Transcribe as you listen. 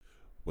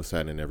What's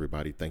happening,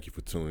 everybody? Thank you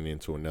for tuning in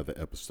to another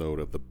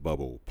episode of the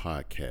Bubble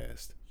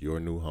Podcast, your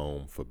new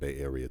home for Bay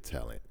Area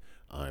talent.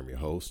 I'm your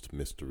host,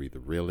 Mystery the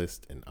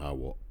Realist, and I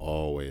will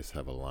always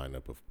have a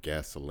lineup of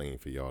gasoline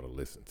for y'all to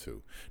listen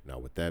to. Now,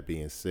 with that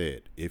being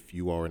said, if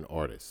you are an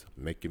artist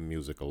making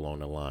music along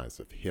the lines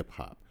of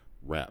hip-hop,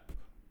 rap,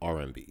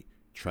 R&B,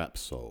 trap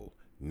soul,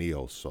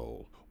 neo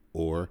soul,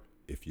 or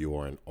if you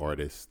are an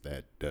artist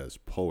that does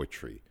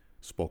poetry,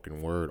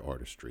 spoken word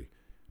artistry,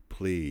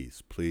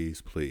 please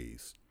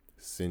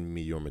send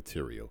me your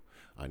material.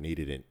 I need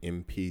it in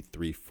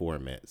MP3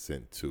 format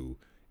sent to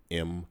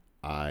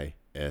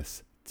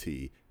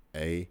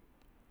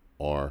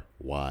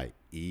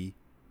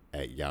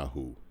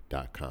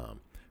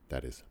mysterye@yahoo.com.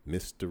 That is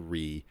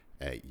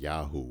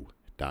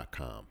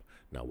mystery@yahoo.com.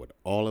 Now, with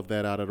all of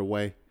that out of the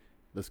way,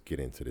 let's get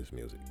into this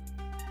music.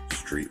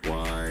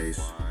 Streetwise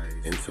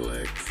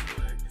Intellect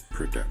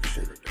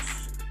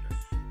Productions.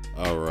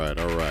 All right.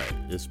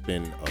 It's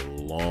been a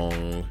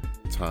long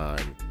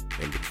time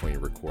in between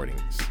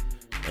recordings,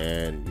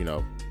 and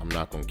I'm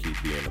not gonna keep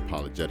being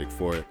apologetic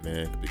for it,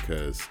 man,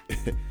 because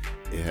it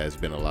has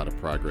been a lot of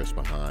progress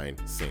behind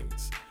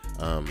scenes.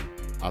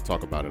 I'll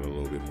talk about it a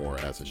little bit more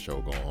as the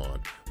show go on,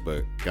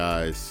 but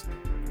guys,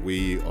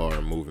 we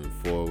are moving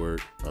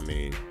forward. I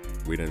mean,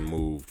 we done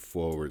moved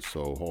forward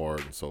so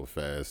hard and so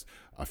fast.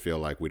 I feel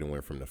like we done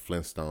went from the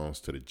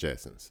Flintstones to the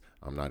Jetsons.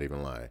 I'm not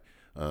even lying.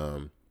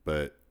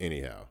 But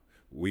anyhow,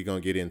 we gonna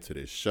get into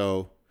this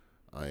show.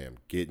 I am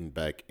getting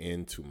back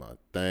into my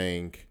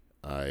thing.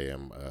 I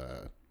am,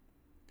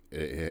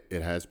 it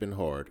has been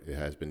hard. It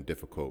has been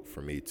difficult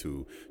for me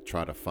to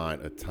try to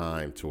find a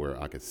time to where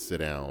I could sit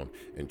down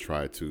and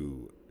try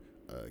to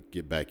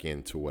get back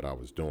into what I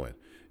was doing.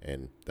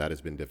 And that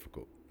has been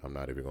difficult. I'm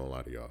not even gonna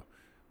lie to y'all.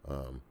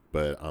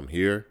 But I'm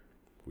here.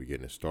 We're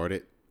getting it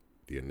started.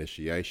 The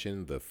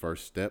initiation, the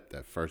first step,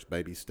 that first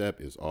baby step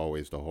is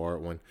always the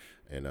hard one.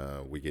 And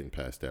we're getting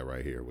past that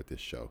right here with this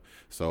show.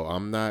 So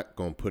I'm not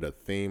going to put a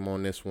theme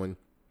on this one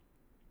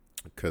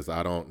because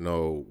I don't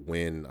know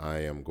when I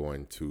am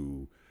going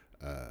to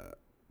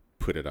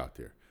put it out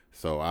there.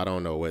 So I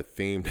don't know what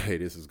theme day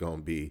this is going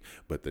to be.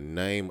 But the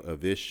name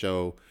of this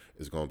show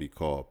is going to be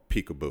called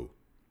PeekaBoo,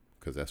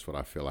 because that's what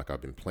I feel like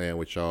I've been playing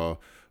with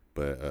y'all.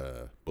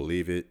 But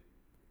believe it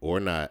or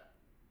not,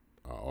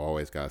 I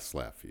always got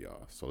slap for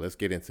y'all. So let's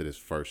get into this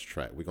first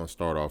track. We're going to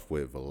start off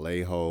with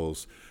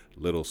Vallejo's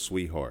Little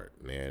Sweetheart,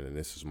 man. And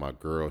this is my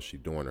girl. She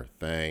doing her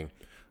thing.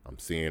 I'm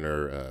seeing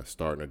her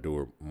starting to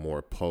do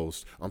more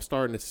posts. I'm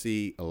starting to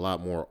see a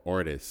lot more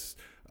artists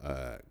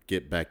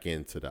get back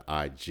into the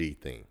IG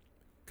thing,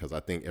 because I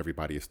think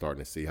everybody is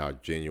starting to see how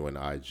genuine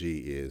IG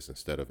is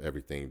instead of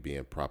everything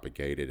being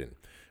propagated and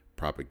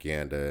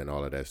propaganda and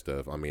all of that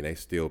stuff. I mean, they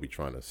still be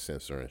trying to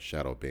censor and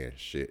shadow ban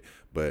shit,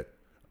 but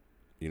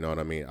you know what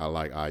I mean? I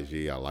like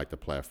IG. I like the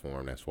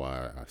platform. That's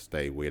why I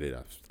stay with it.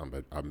 I'm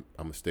going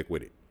to stick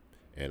with it.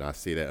 And I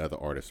see that other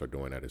artists are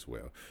doing that as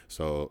well.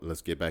 So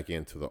let's get back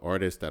into the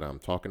artist that I'm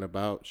talking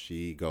about.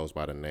 She goes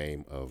by the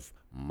name of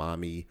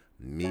Mommy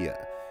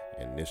Mia.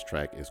 And this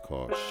track is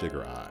called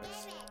Sugar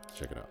Eyes.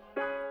 Check it out.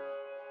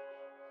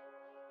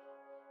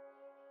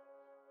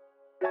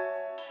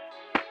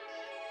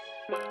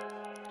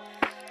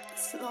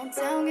 Slow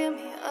down, give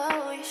me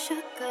all your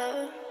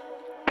sugar.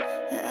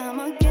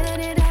 I'ma get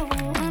it, I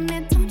want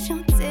it, don't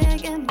you dare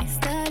get me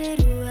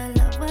started. Ooh, I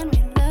love when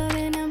we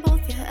loving and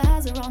both your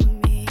eyes are on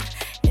me.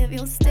 If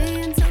you'll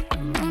stay until the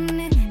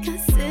morning,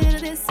 consider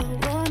this a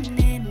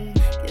warning.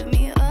 Give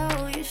me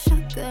all your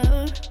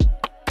sugar.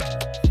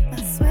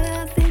 I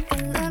swear I think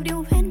I loved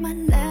you in my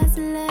last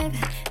life,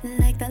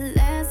 like the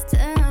last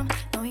time.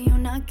 No, you're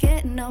not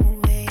getting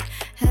away.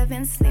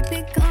 Having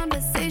sleepy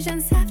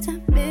conversations after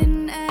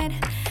midnight,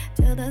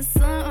 till the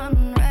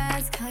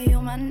sunrise. Call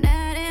you my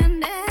night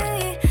and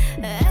day.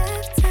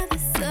 After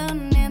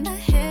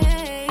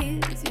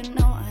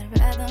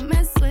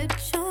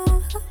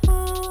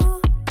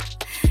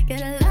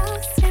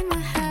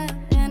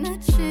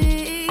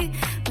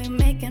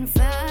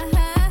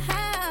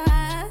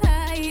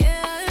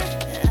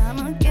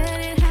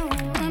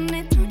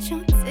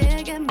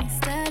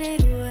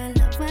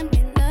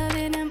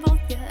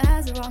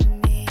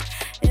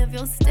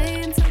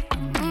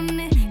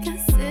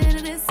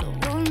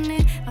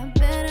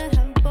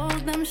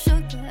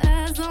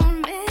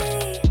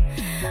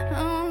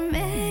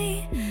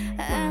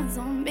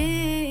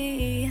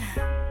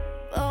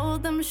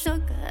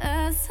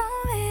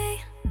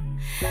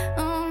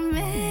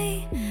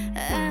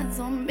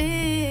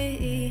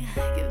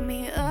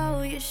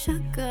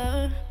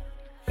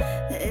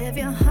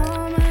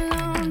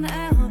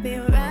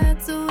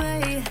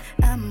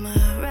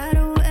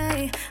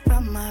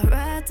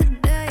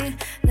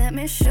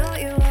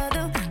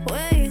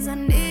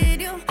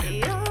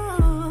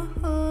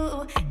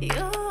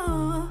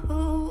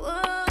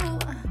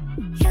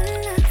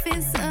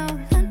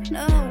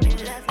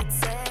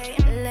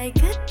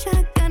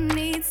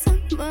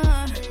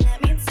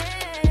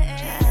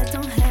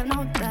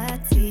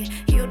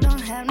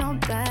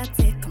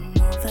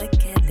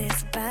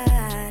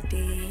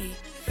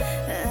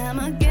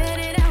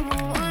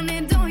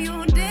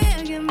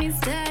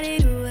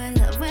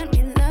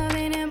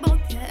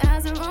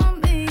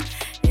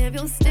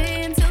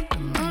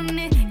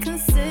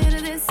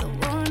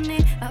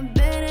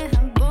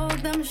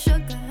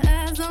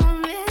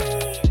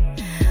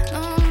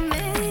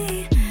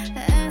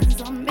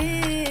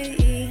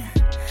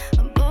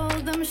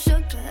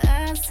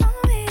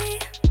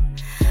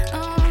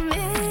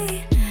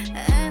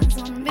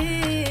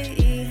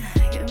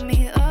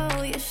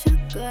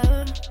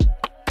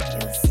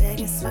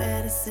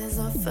is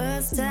the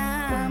first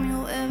time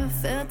you ever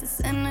felt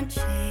this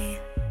energy.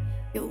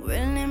 You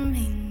really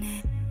mean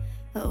it.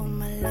 Oh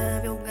my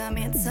love, you got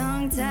me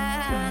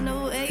tongue-tied.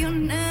 The way you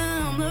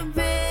numb the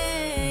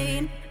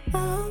pain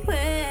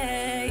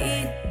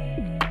away.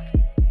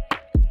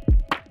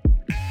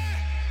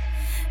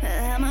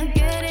 I'ma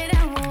get it,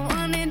 I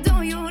want it.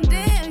 Don't you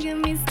dare get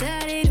me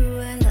started. Ooh,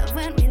 I love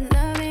when we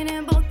loving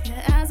and both your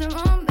eyes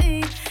are on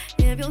me.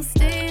 If you'll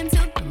stay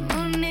until the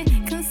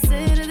morning,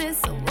 consider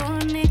this a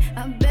warning.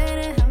 I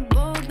better have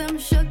both them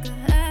sugar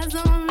eyes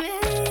on me.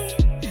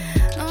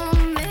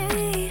 On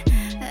me,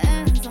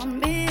 eyes on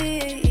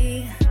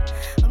me.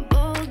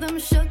 Both them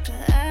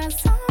sugar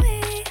eyes on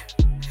me.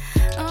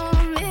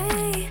 On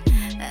me,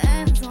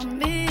 eyes on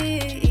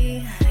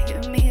me.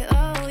 Give me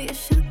all your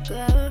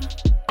sugar.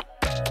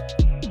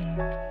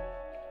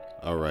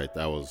 All right,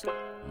 that was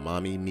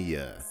Mommy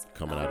Mia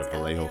coming out of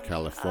Vallejo,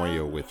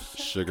 California with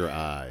Sugar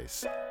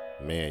Eyes.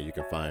 Man, you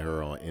can find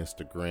her on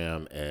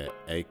Instagram at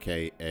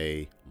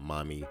AKA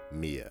Mommy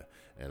Mia.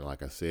 And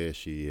like I said,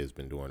 she has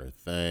been doing her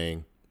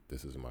thing.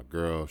 This is my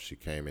girl. She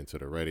came into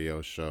the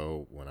radio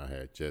show when I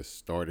had just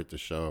started the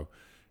show,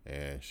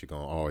 and she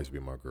gonna always be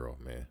my girl,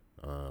 man.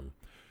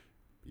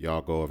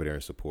 Y'all go over there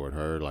and support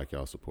her like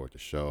y'all support the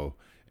show,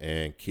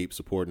 and keep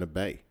supporting the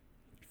Bay.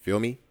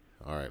 Feel me?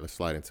 All right, let's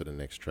slide into the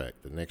next track.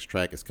 The next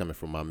track is coming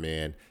from my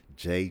man,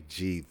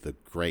 JG the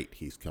Great.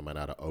 He's coming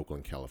out of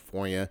Oakland,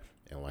 California.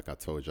 And like I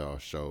told y'all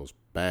shows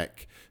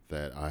back,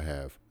 that I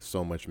have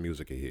so much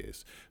music of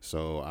his.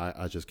 So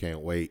I just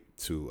can't wait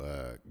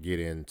to get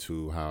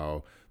into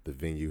how the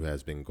venue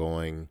has been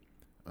going.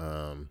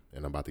 And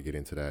I'm about to get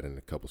into that in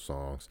a couple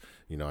songs.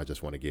 You know, I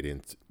just want to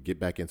get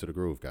back into the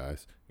groove,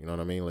 guys. You know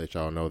what I mean? Let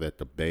y'all know that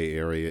the Bay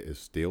Area is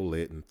still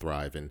lit and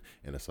thriving,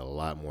 and it's a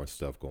lot more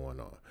stuff going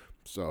on.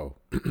 So,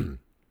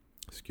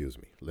 excuse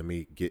me. Let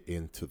me get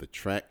into the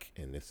track,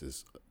 and this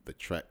is the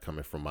track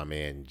coming from my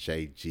man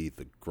JG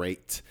the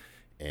Great,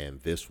 and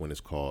this one is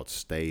called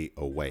Stay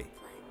Away.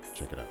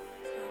 Check it out.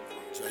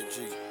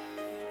 JG.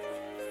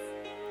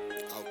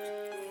 Out.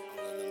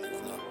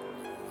 No,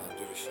 I'll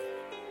do this shit.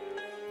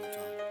 One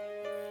time.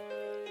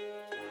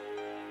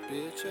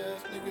 Bitch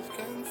ass niggas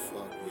can't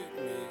fuck with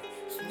me.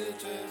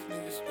 Snitch ass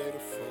niggas stay the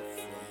fuck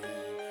for me.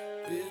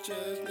 Bitch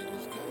ass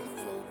niggas can't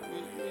fuck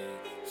with me.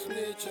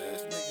 Snitch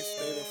ass niggas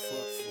stay the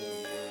fuck for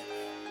me.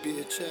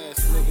 Bitch ass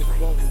niggas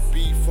won't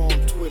beef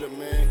on Twitter,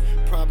 man.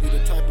 Probably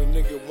the type of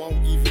nigga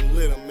won't even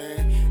litter,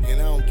 man.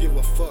 And I don't give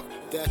a fuck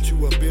that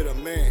you a bitter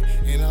man.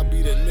 And I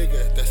be the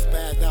nigga that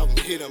spaz out and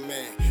hit a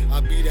man.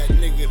 I be that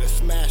nigga that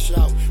smash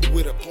out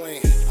with a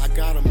plan. I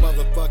got a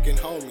motherfucking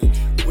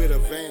homie with a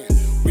van.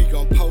 We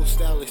gon'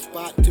 post alley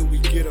spot till we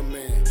get a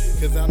man.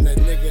 Cause I'm that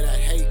nigga that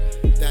hate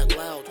that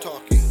loud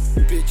talking.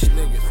 Bitch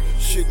niggas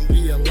shouldn't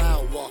be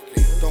allowed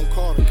walking. Don't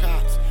call the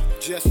cops,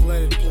 just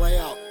let it play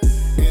out.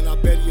 And I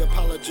bet he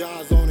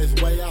apologize on his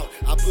way out.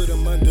 I put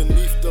him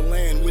underneath the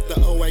land with the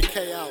OAK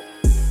out.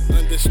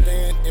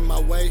 Understand, in my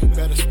way,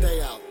 better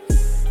stay out.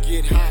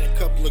 Get hot, a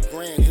couple of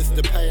grand just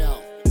to pay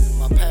out.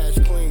 My pad's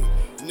clean,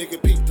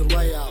 nigga peep the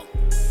layout.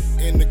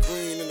 And the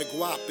green and the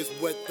guap is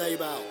what they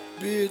bout.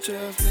 Bitch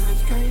ass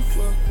niggas can't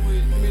fuck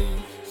with me.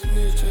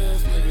 Snitch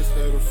ass niggas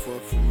stay the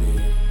fuck for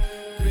me.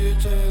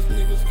 Bitch ass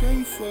niggas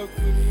can't fuck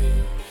with me.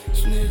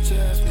 Snitch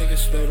ass niggas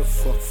stay the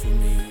fuck for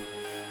me.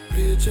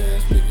 Bitch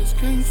ass niggas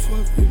can't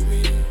fuck with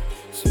me.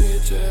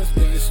 Snitch ass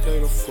niggas stay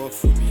the fuck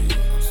for me.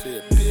 I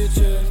said bitch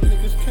ass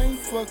niggas can't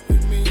fuck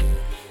with me.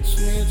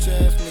 Snitch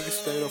ass niggas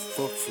stay the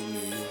fuck for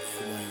me.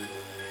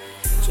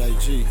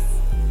 JG,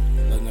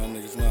 letting y'all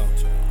niggas know.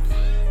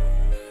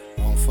 I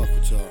don't fuck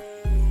with y'all.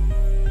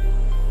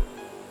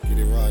 Get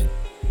it right.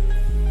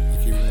 I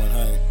keep it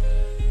 100.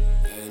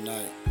 Every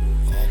night,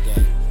 all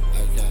day.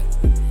 Okay.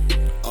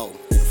 Oh,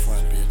 in the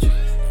front, bitch.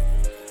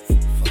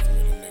 Fucking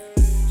with a nigga.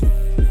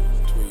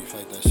 Tweet, you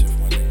fight that shit for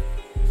my nigga.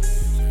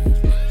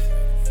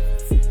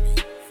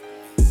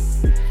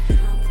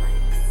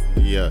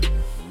 Yeah,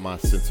 my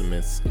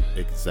sentiments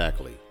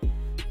exactly.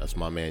 That's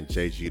my man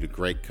JG the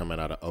Great coming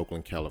out of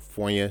Oakland,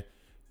 California.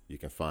 You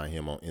can find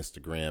him on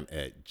Instagram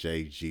at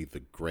JG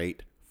the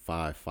Great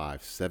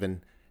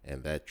 557,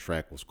 and that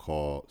track was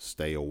called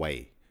Stay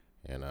Away.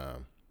 And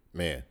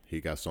man,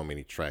 he got so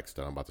many tracks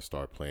that I'm about to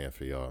start playing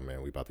for y'all,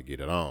 man. We about to get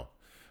it on.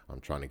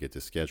 I'm trying to get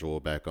the schedule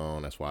back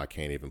on. That's why I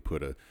can't even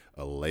put a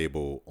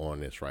label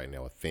on this right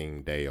now, a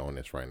theme day on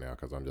this right now,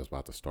 because I'm just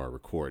about to start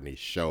recording these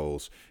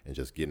shows and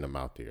just getting them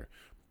out there.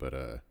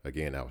 But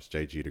again, that was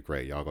JG the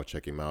Great. Y'all go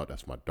check him out.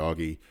 That's my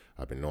doggy.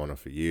 I've been knowing him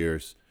for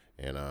years.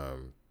 And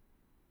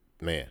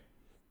man,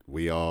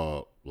 we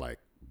all like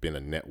been a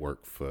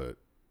network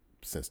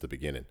since the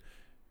beginning.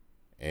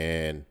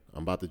 And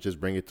I'm about to just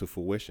bring it to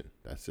fruition.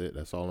 That's it.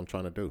 That's all I'm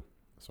trying to do.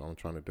 That's all I'm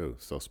trying to do.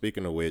 So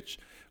speaking of which,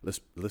 let's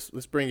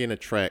bring in a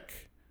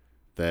track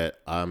that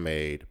I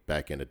made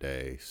back in the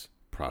days,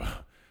 probably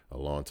a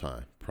long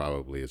time.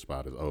 Probably it's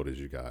about as old as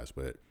you guys,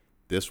 but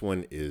this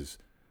one is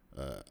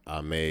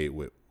I made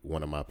with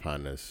one of my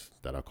partners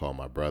that I call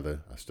my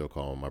brother. I still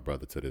call him my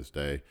brother to this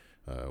day.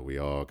 We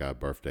all got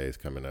birthdays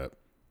coming up.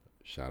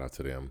 Shout out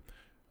to them.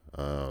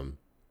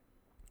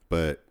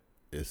 But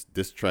it's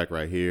this track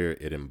right here.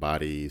 It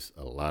embodies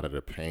a lot of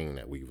the pain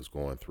that we was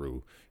going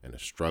through and the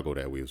struggle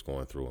that we was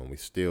going through, and we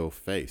still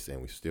face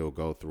and we still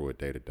go through it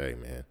day to day,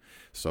 man.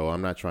 So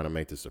I'm not trying to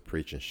make this a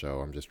preaching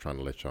show. I'm just trying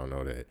to let y'all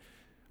know that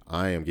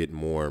I am getting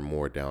more and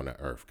more down to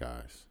earth,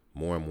 guys.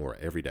 More and more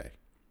every day.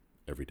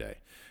 Every day.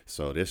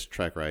 So this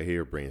track right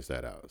here brings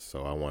that out.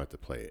 So I wanted to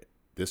play it.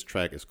 This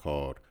track is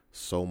called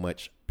So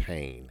Much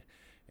Pain,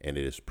 and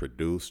it is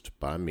produced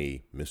by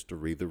me, Mr.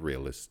 Ree the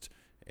Realist,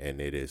 and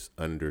it is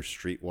under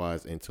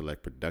Streetwise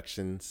Intellect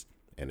Productions,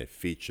 and it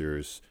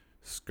features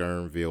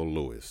Skernville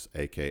Lewis,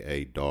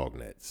 aka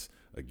Dognets.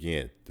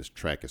 Again, this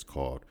track is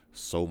called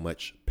So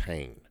Much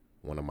Pain,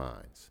 one of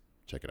mine.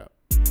 Check it out.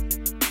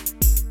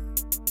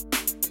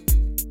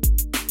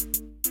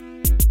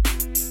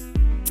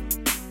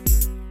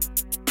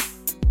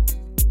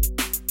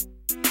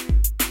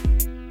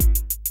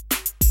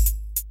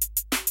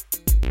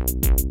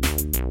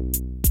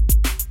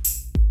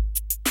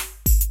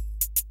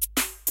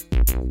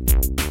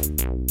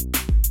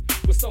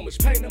 So much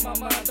pain in my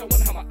mind, I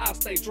wonder how my eyes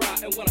stay dry.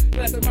 And when I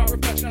glance at my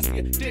reflection, I see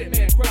a dead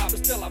man cry.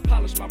 But still I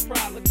polish my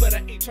pride, look for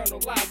that eternal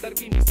life that'll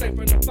keep me safe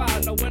from the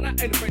fire. No, when I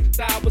ain't afraid to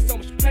die. With so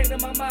much pain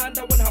in my mind,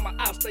 I wonder how my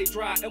eyes stay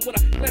dry. And when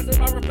I glance at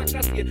my reflection,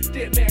 I see a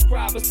dead man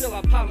cry. But still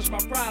I polish my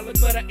pride, look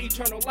for that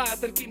eternal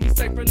life that'll keep me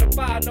safe from the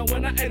fire. No,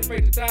 when I ain't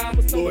afraid to die.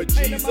 With so Lord much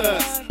pain Jesus, in my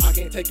mind, I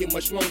can't take it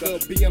much longer.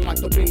 Being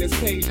locked up in this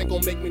cage ain't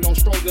gonna make me no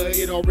stronger.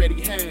 It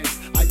already has.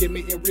 I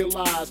admit and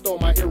realized all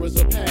my errors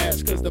are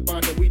past. Cause the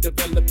bond that we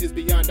developed is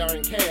beyond our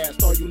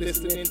cast. Are you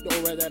listening?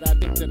 Or that I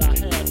think that I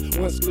have.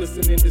 Once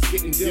glistening is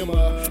getting dimmer.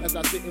 As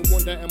I sit and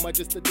wonder, am I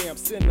just a damn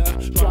sinner?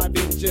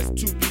 Striving just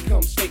to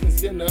become Satan's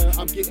dinner.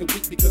 I'm getting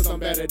weak because I'm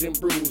battered and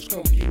bruised.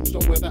 Confused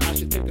on whether I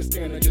should take a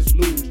stand or just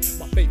lose.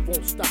 My faith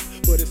won't stop,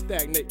 but it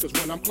stagnate. Cause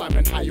when I'm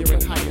climbing higher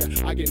and higher,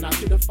 I get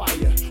knocked to the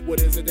fire. What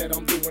is it that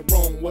I'm doing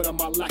wrong? What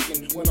am I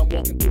lacking? When I'm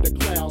walking through the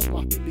clouds,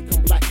 my feet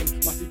become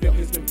blackened. My seatbelt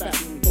has been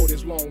fastened for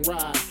this long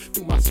ride.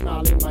 Through my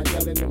smiling, my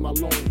yelling, and my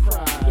long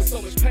cries. with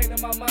so much pain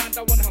in my mind,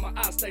 I wonder how my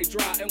eyes stay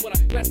dry. And when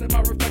I glance at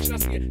my reflection, I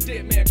see a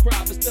dead man cry.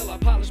 But still I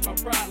polish my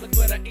pride, look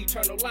for that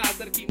eternal life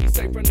that'll keep me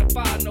safe from the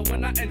fire. No,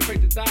 when I ain't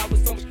afraid to die.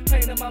 With so much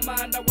pain in my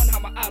mind, I wonder how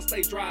my eyes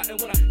stay dry. And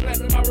when I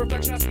glance at my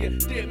reflection, I see a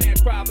dead man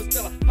cry. But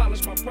still I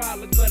polish my pride,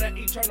 look for that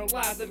eternal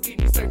life that'll keep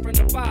me safe from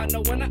the fire.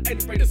 No, when I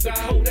ain't afraid to die. It's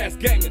a cold ass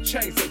game and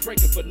chains ain't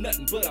breaking for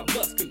nothing. But I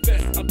must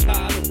confess, I'm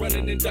tired of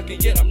running and ducking.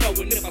 Yet I'm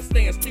knowing if I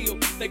stand still,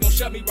 they gon'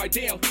 shove me right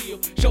downhill.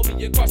 Show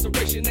me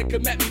incarceration and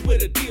come at me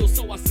with a deal.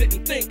 So I sit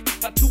and think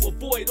how to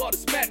avoid all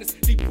this madness,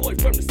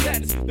 deployed from the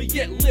sadness, but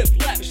yet live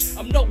lavish.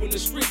 I'm knowing the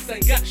streets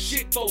ain't got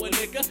shit for a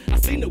nigga. I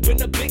seen it when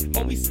the big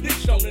homie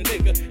snitched on a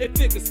nigga. It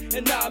figures,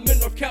 and now I'm in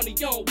North County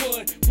on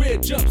one.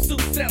 Red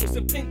jumpsuit, sandals,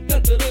 and pink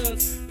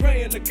dun-dun-duns.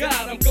 Praying to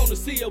God I'm gonna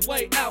see a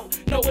way out,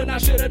 knowing I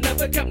should've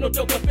never kept no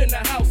dope up in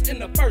the house in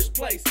the first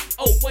place.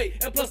 Oh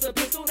wait, and plus a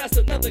pistol, that's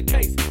another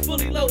case.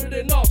 Fully loaded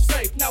and off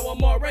safe. Now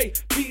I'm already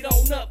beat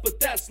on up, but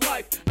that's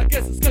life. I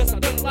guess it's cause I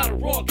done a lot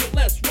of wrong and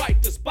less right.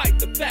 Despite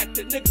the fact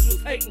that niggas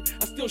was hating,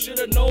 I still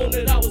should've known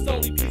that I was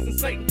only pleasing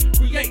Satan,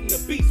 creating a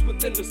beast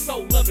within the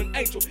soul of an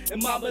angel.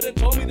 And mama done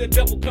told me the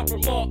devil come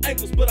from all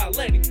angles, but I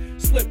let him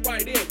slip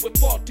right in with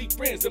faulty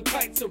friends and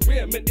pints of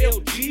rim and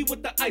LG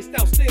with the iced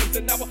out stems.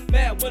 And now I'm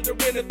mad wondering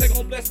if they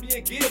gon' bless me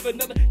and give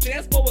another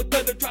chance for a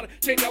thunder, try to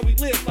change how we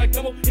live. Like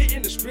no more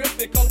hitting the strip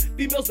and calling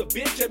females a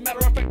bitch. And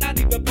matter of fact, not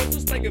even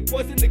posters slinging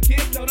poison the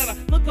kids. Now that I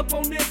look up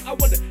on this, I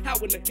wonder how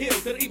in the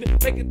hell could I even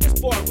make it this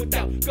far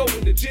without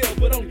going to jail.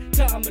 But only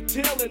time will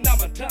tell, and now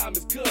my time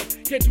is come.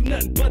 Can't do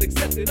nothing but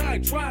accept it. I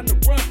ain't trying to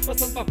run, but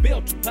since my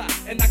bail too high,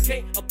 and I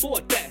can't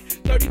afford that.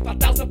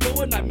 35,000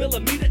 for a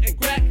 9mm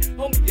and crack.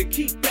 Homie, you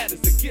keep that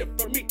as a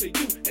gift from me to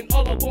you. And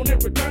all I want in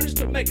return is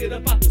to make it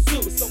up out the zoo.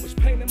 With so much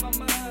pain in my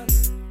mind.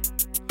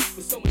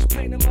 With so much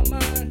pain in my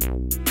mind.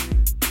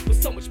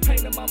 With so much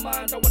pain in my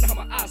mind, I wonder how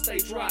my eyes stay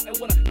dry. And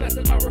when I glance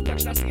at my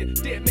reflection, I see a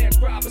dead man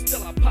cry. But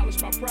still I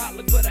polish my pride,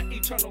 look for that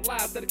eternal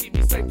life that'll keep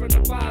me safe from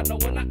the fire. No,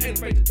 when I ain't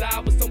afraid to die.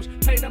 With so much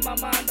pain in my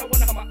mind, I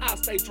wonder how my eyes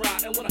stay dry.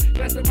 And when I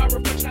glance at my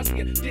reflection, I see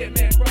a dead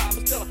man cry.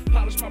 But still I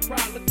polish my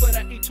pride, look for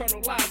that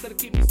eternal life that'll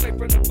keep me safe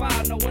from the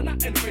fire. No, when I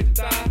ain't afraid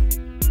to die.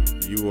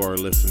 You are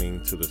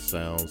listening to the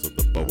sounds of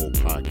the Bubble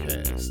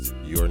Podcast,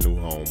 your new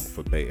home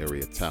for Bay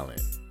Area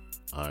talent.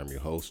 I'm your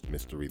host,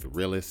 Mr. Ree the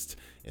Realist,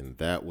 and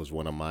that was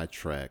one of my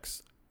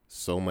tracks,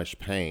 So Much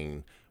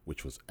Pain,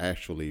 which was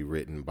actually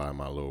written by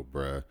my little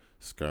bruh,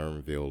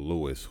 Skernville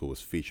Lewis, who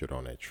was featured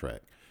on that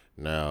track.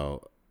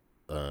 Now,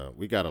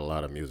 we got a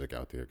lot of music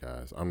out there,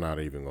 guys. I'm not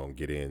even going to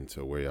get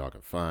into where y'all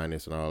can find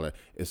this and all that.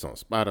 It's on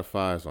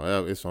Spotify,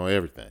 it's on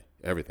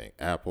everything.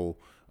 Apple,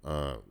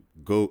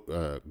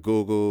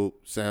 Google,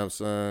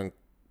 Samsung,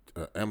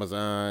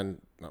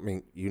 Amazon. I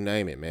mean, you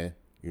name it, man.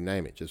 You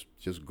name it.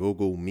 Just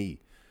Google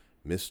me,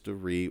 Mr.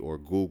 Ree, or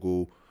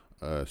Google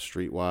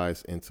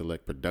Streetwise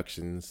Intellect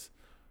Productions,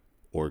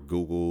 or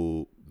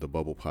Google the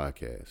Bubble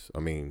Podcast. I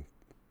mean,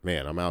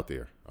 man, I'm out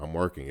there. I'm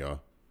working,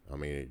 y'all. I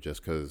mean,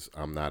 just because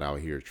I'm not out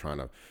here trying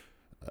to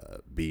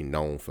be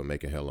known for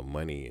making hella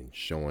money and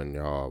showing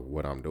y'all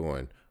what I'm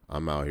doing.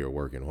 I'm out here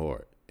working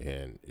hard,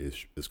 and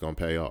it's gonna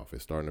pay off.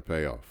 It's starting to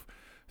pay off.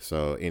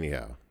 So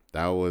anyhow,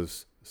 that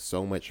was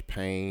So Much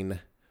Pain,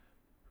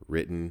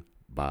 written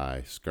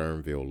by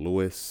Skernville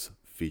Lewis,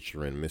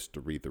 featuring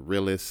Mystery the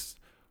Realist,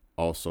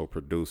 also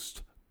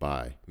produced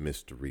by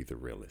Mystery the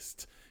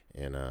Realist.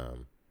 And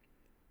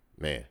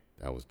man,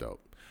 that was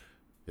dope.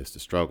 It's the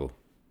struggle.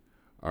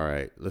 All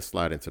right, let's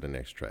slide into the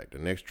next track. The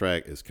next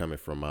track is coming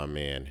from my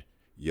man,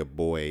 your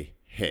boy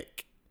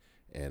Heck.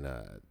 And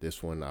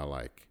this one I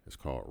like. It's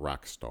called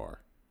Rockstar.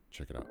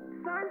 Check it out.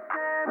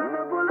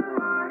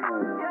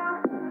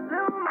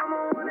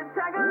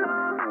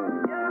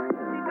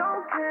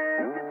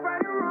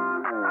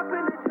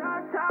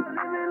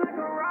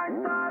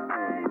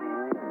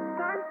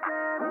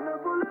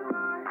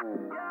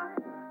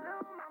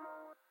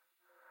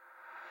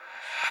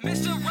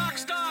 Mr.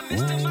 Rockstar,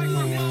 Mr.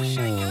 Microphone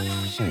Shaker.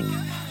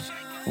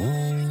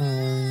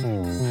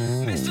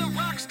 Mr.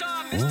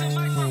 Rockstar, Mr.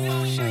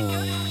 Microphone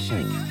Shaker.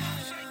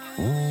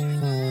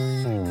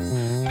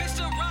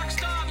 Mr.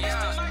 Rockstar,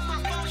 Mr.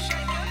 Microphone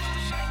Shaker.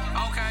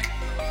 Okay.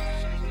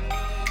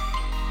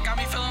 Got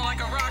me feeling like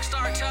a rock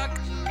star, Tuck.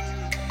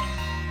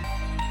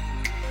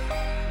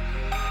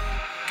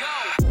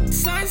 Go.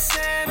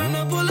 Sunset on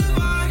the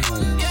boulevard.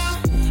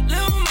 Yeah.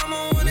 Little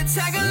mama wanna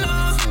tag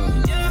along.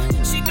 Yeah.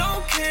 She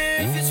don't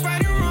care if it's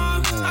right or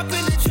wrong. Up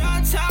in the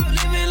drop top,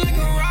 living like a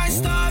rock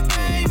star,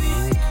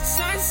 baby.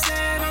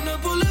 Sunset on the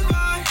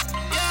boulevard.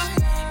 Yeah.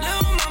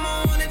 Little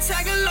mama wanna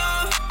tag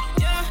along.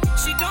 Yeah.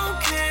 She don't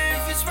care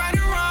if it's right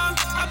or wrong.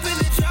 Up in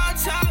the drop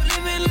top,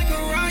 living like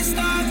a rock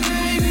star,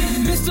 baby.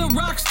 Mr.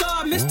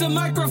 Rockstar, Mr.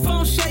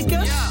 Microphone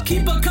Shaker. Yeah.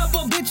 Keep a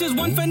couple bitches,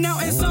 one for now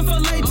and some for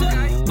later.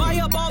 Okay. Buy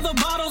up all the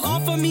bottles, all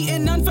for me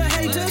and none for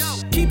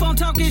haters. Keep on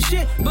talking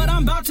shit, but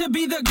I'm about to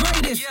be the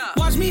greatest. Yeah.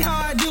 Watch me how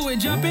I do it,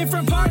 jumping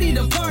from party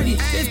to party.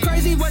 It's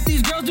crazy what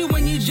these girls do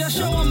when you just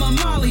show them a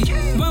molly.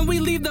 When we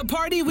leave the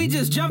party, we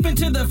just jump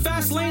into the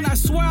fast lane. I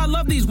swear I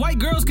love these white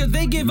girls cause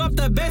they give up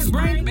the best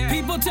brain.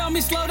 People tell me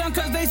slow down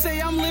cause they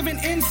say I'm living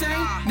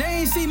insane. They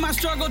ain't see my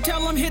struggle,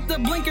 tell them hit the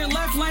blinker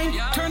left lane.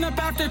 Turn up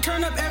after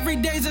turn up, every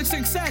day's a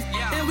success.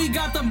 And we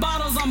got the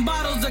bottles on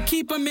bottles to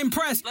keep them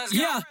impressed.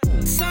 Yeah.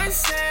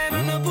 Sunset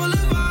on the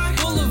boulevard.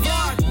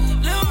 Boulevard.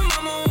 Little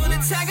mama wanna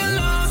tag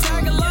along.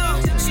 Tag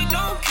along. She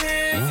don't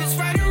care if it's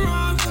right or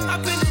wrong.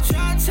 Up in the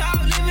drop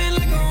top, living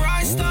like a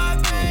rock star,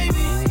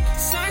 baby.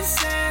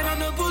 Sunset on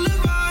the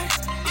boulevard.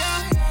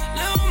 Yeah.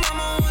 Little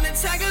mama wanna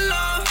tag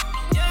along.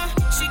 Yeah.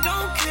 She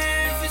don't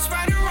care if it's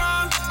right or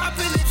wrong. Up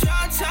in the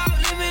drop top,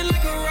 living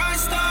like a rock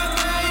star,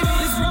 baby.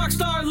 This rock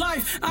star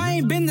life, I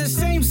ain't been the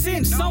same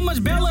since. So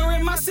much Bella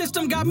in my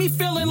system got me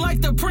feeling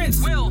like the prince.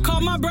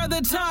 Call my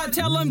brother Todd,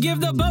 tell him give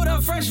the boat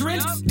a fresh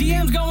rinse.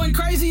 DMs going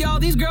crazy, all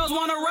these girls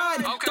wanna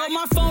ride. Throw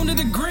my phone to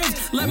the grid,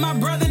 let my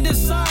brother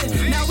decide.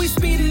 Now we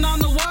speeding on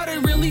the water,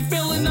 really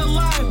feeling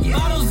alive.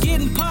 Bottles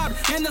getting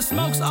popped, and the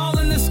smoke's all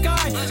in the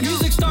sky.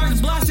 Music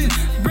starts blasting,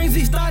 brings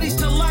these thotties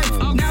to life.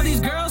 Now these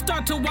girls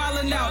start to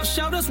wildin' out.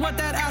 Showed us what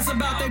that ass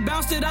about. They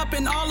bounced it up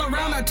and all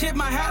around. I tip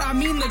my hat, I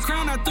mean the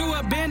crown. I threw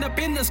a band up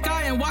in the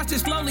sky and watched it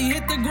slowly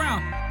hit the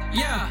ground.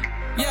 Yeah,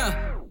 yeah,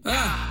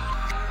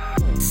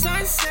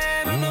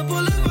 Sunset on the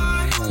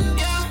boulevard.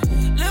 Yeah,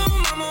 little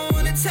mama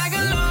wanna tag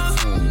along.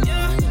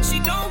 Yeah, she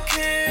don't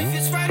care if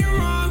it's right or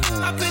wrong.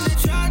 Up in the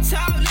drop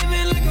top,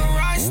 living like a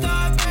rock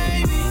star,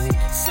 baby.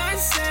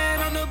 Sunset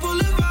on the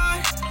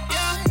boulevard.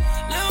 Yeah,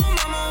 little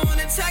mama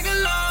wanna tag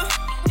along.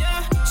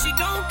 Yeah, she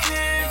don't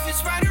care if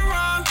it's right or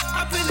wrong.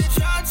 Up in the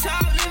drop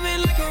top,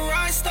 living like a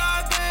rock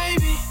star,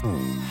 baby.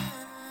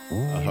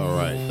 All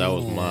right, that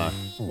was my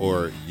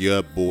or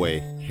your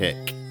boy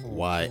Heck,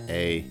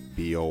 YABOYHEC,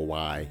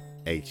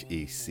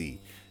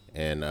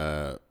 and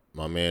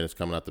my man is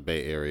coming out the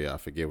Bay Area. I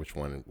forget which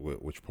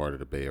part of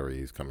the Bay Area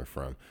he's coming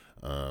from,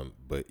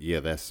 but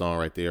yeah, that song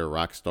right there,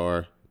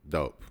 Rockstar,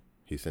 dope.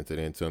 He sent it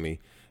in to me,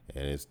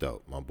 and it's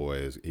dope. My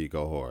boy he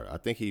go hard. I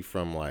think he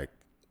from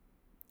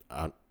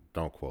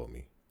don't quote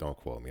me.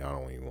 I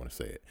don't even want to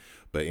say it,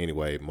 but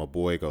anyway, my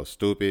boy goes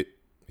stupid.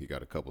 He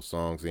got a couple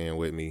songs in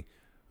with me.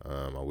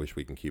 I wish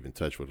we can keep in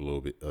touch with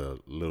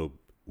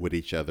with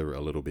each other a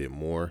little bit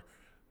more,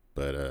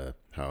 but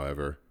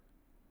however,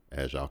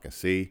 as y'all can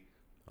see,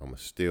 I'm gonna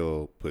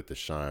still put the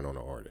shine on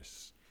the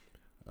artist.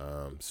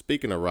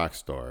 Speaking of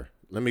Rockstar,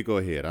 let me go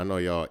ahead. I know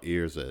y'all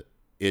ears are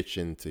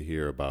itching to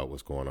hear about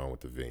what's going on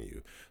with the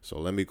venue, so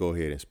let me go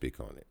ahead and speak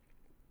on it.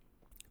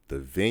 The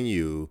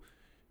venue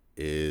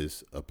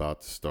is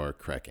about to start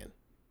cracking.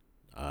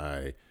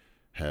 I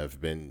have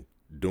been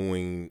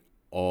doing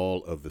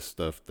all of the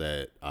stuff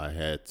that I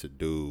had to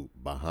do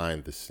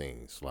behind the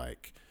scenes,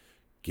 like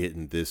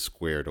getting this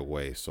squared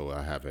away so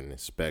I have an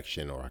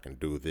inspection or I can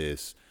do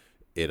this,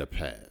 it'll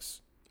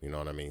pass. You know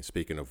what I mean?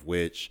 Speaking of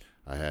which,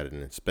 I had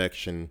an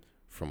inspection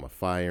from a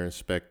fire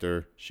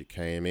inspector. She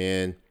came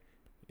in,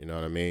 you know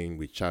what I mean?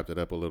 We chopped it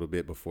up a little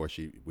bit before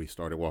we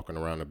started walking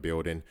around the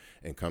building,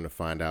 and come to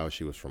find out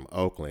she was from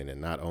Oakland. And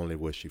not only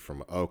was she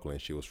from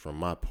Oakland, she was from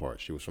my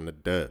part. She was from the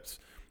Dubs.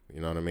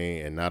 You know what I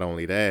mean? And not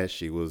only that,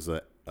 she was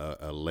a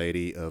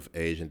lady of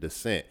Asian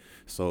descent.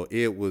 So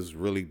it was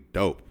really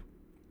dope.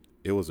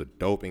 It was a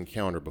dope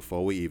encounter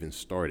before we even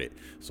started.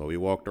 So we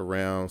walked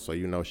around. So,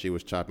 you know, she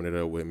was chopping it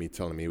up with me,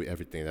 telling me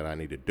everything that I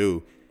need to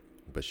do.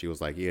 But she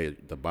was like, yeah,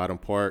 the bottom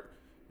part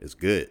is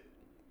good.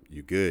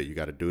 You good. You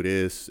got to do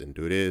this and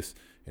do this.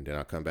 And then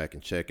I'll come back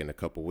and check in a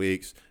couple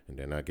weeks. And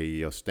then I'll give you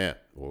your stamp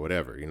or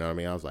whatever. You know what I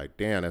mean? I was like,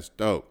 damn, that's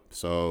dope.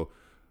 So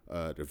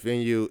the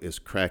venue is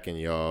cracking,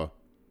 y'all.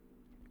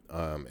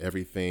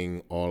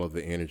 Everything, all of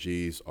the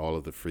energies, all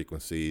of the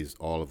frequencies,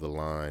 all of the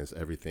lines,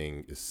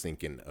 everything is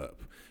syncing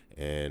up.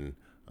 And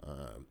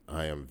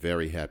I am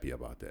very happy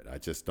about that. I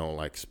just don't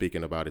like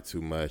speaking about it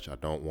too much. I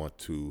don't want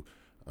to.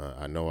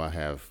 I know I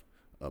have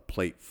a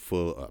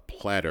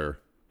platter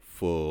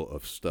full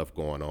of stuff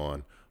going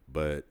on,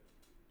 but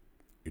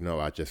you know,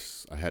 I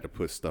had to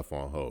put stuff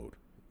on hold,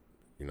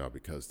 you know,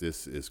 because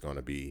this is going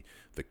to be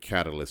the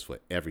catalyst for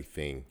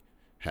everything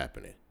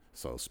happening.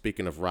 So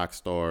speaking of rock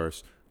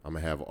stars, I'm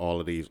going to have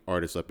all of these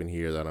artists up in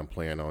here that I'm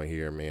playing on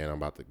here, man. I'm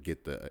about to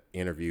get the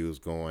interviews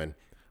going.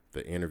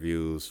 The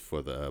interviews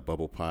for the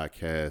Bubble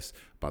podcast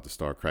about to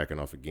start cracking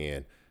off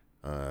again.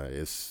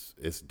 It's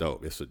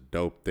dope. It's a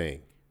dope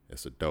thing.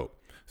 It's a dope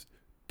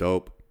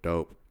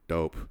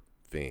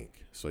thing.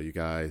 So you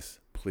guys,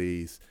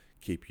 please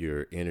keep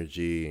your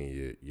energy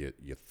and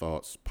your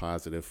thoughts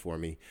positive for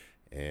me.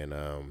 And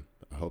I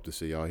hope to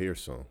see y'all here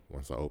soon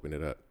once I open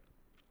it up.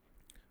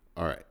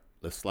 All right,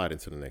 let's slide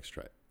into the next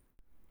track,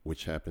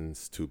 which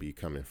happens to be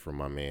coming from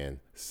my man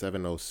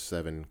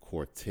 707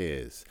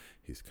 Cortez.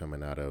 He's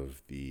coming out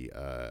of the,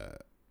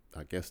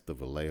 I guess, the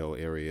Vallejo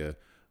area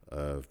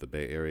of the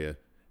Bay Area.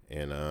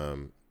 And,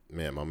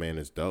 man, my man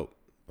is dope.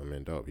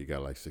 Dope. He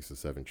got like 6 or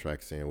 7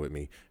 tracks in with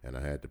me, and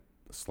I had to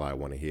slide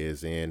one of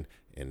his in,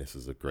 and this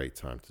is a great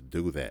time to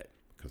do that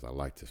because I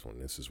like this one.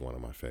 This is one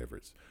of my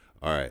favorites.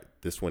 All right,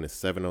 this one is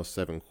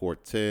 707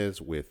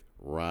 Cortez with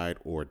Ride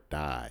or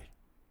Die.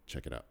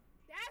 Check it out.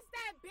 That's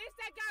that bitch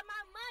that got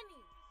my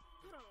money.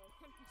 Hold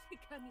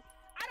on.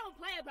 I don't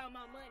play about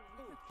my money.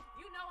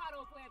 You know I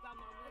don't play about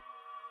my money.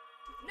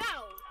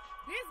 No.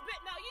 This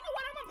bitch, no, you know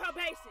what? I'm on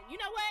probation. You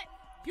know what?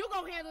 You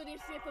gon' handle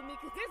this shit for me,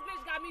 cause this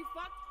bitch got me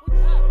fucked.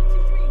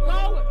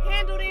 Go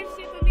handle this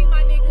shit for me,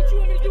 my nigga. What you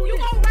want me to do? You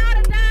gon' ride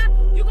or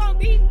die? You gon'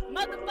 be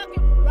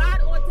motherfucking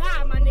ride or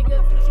die, my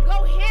nigga.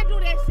 Go handle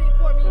that shit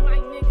for me, my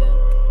nigga.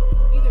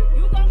 Either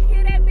you gon'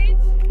 kill that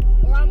bitch,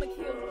 or I'ma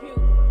kill you.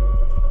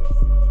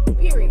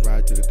 Period. I'ma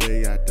ride to the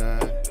day I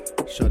die.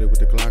 Shot it with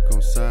the Glock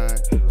on side.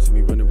 See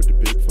me running with the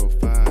big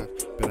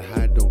 4-5. Better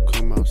hide, don't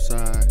come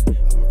outside.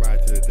 I'ma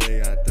ride to the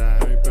day I die.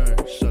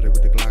 Shot it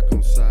with the Glock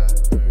on side.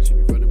 See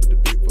me running with the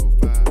big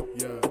 4-5.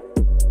 Yeah.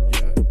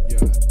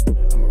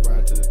 I'ma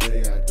ride to the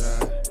day I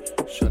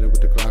die. Shot it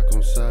with the Glock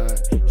on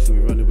side. See me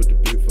running with the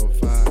big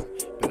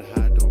 4-5. Better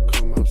hide, don't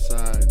come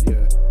outside.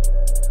 Yeah.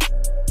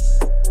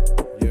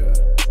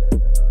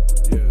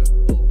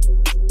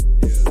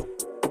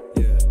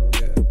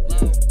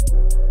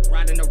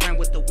 Riding around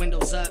with the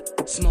windows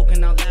up,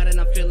 smoking out loud and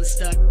I'm feeling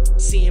stuck.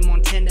 See him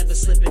on 10, never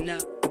slipping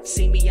up.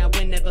 See me, I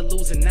win, never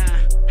losing, nah.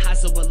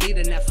 How's a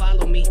leader that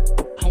follow me?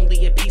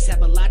 Only a piece,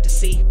 have a lot to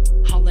see.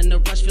 All in the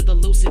rush for the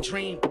lucid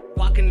dream.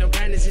 Walking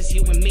around, is just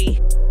you and me.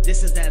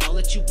 This is that all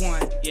that you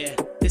want, yeah.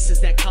 This is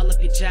that call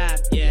up your job,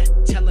 yeah.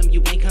 Tell him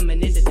you ain't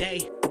coming in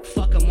today.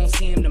 Fuck him, won't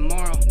see him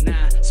tomorrow,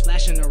 nah.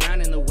 Splashing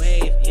around in the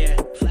wave, yeah.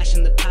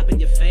 Flashing the pop in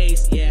your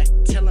face, yeah.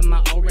 Tell him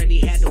I already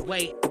had to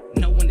wait.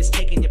 No one is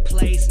taking your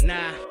place,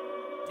 nah.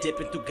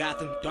 Dipping through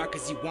Gotham, dark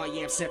as you want,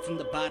 yeah, I'm sent from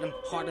the bottom.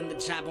 Hard on the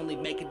job, only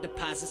making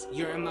deposits.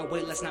 You're in my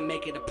way, let's not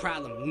make it a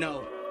problem,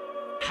 no.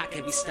 How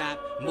can we stop?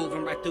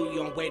 Moving right through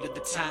you on way to the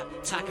top.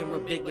 Talking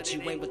real big, but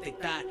you ain't what they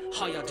thought.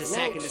 All y'all just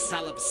acting, it's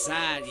all up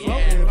aside,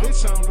 yeah. Floating,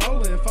 bitch, I'm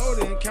rolling,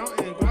 folding,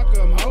 counting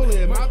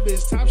guacamole. My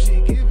bitch top,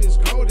 she give is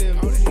golden.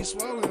 Booty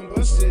swollen,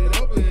 busted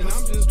open.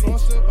 I'm just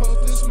bossed up,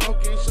 posted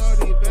smoking.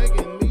 Shorty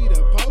begging me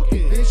to poke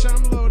it. Bitch,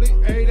 I'm loaded,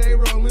 every day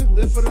rolling.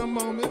 Live for the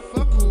moment,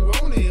 fuck who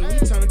want it.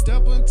 We turned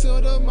up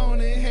until the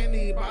morning.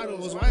 Henny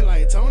bottles, white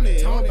like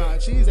Tony. All about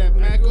cheese at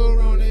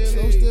macaroni.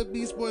 Roast the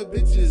Beast Boy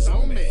bitches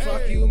on me.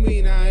 Fuck you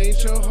mean I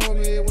ain't your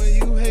homie. When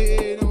you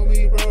hating on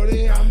me,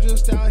 brody, I'm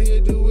just out here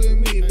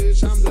doing me,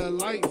 bitch. I'm the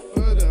light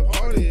for the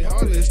party.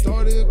 Hardly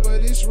started,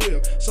 but it's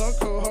real. So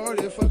cold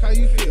hearted, fuck how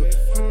you feel.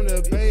 From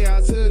the bay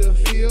out to the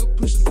field,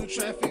 pushing through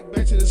traffic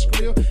back to the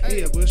skrill.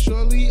 Yeah, but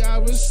surely I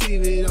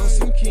receive it. On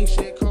some king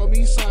shit, call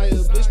me sire.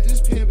 Bitch,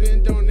 this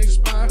pimpin' don't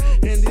expire,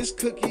 and this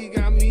cookie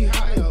got me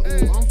higher.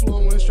 Ooh, I'm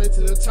flowing straight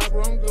to the top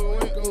where I'm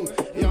going. Ooh,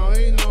 y'all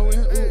ain't knowing.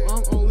 Ooh,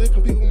 I'm only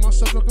compete with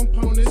myself, no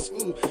components.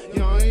 Ooh,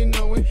 y'all ain't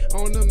knowing.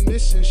 On the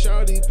mission,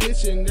 shawty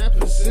pitching that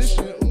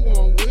position. Ooh,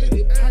 I'm with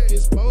it.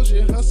 Pockets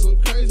bulging, hustle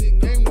crazy,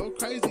 game no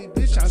crazy,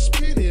 bitch. I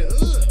spit it.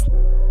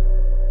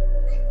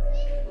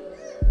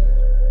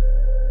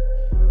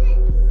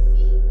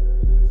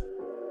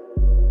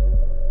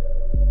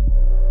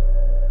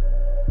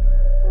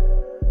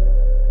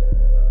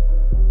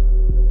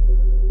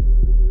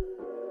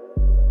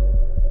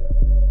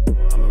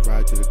 I'ma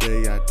ride to the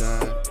day I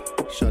die.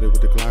 Shot it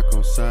with the Glock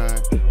on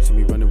side. See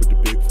me running with the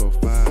big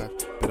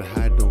 4-5. Better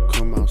hide, don't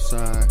come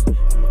outside.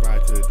 I'ma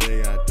ride to the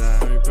day I die.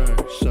 Bang, bang.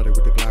 Shot it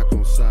with the Glock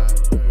on side.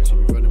 See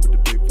me running with the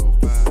big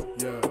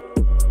 4-5. Yeah.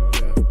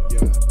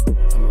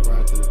 I'ma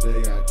ride to the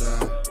day I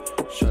die.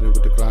 Shot it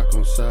with the Glock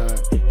on side.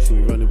 See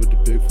me running with the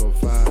big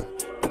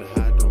 4-5. Better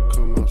hide, don't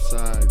come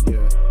outside.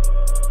 Yeah.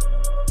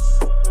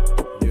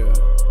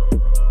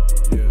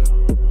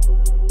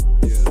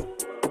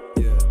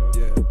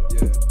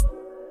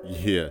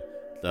 Yeah,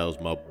 that was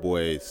my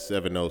boy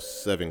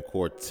 707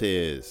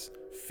 Cortez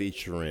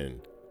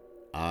featuring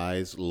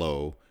Eyes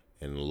Low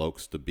and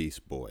Lokes the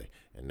Beast Boy.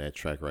 And that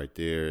track right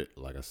there,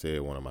 like I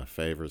said, one of my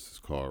favorites is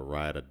called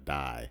Ride or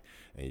Die.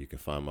 And you can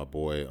find my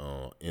boy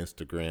on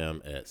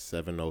Instagram at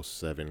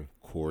 707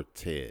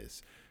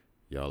 Cortez.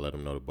 Y'all let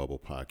him know the Bubble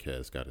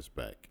Podcast got his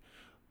back.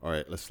 All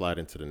right, let's slide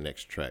into the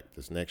next track.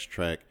 This next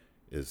track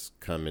is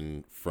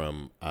coming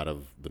from out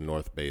of the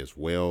North Bay as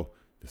well.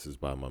 This is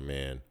by my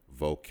man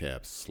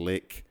Vocab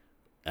Slick.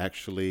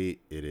 Actually,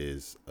 it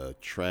is a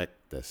track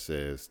that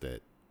says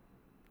that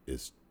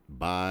it's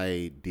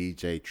by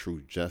DJ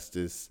True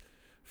Justice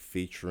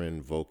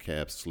featuring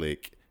Vocab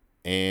Slick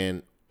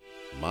and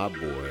my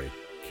boy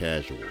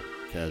Casual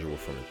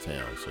from the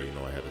town. So you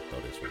know I had to throw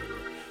this one in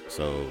there.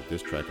 So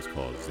this track is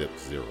called Zip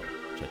Zero.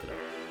 Check it out.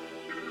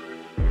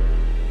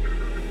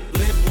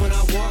 Live when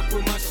I walk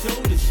with my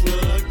shoulders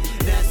shrugged.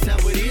 That's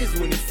how it is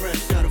when you're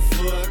fresh out of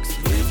fucks.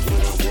 Live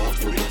when I walk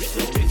with my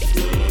shoulders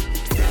shrugged.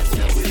 That's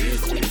how it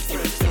is when you're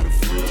fresh out of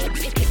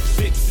fucks.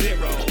 6-0,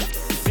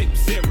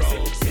 6-0,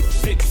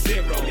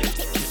 6-0,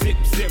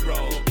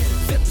 6-0.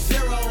 Zip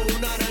zero,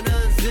 not an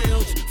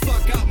unzilch.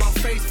 Fuck out my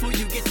face before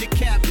you get your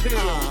cap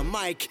peeled.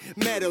 Mike,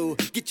 metal,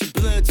 get your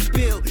blood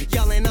spilled.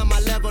 Y'all ain't on my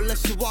level,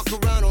 unless you walk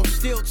around on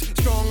stilts.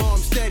 Strong arm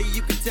steady,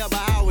 you can tell by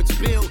how it's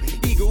built.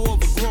 Ego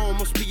overgrown,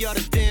 must be out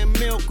of damn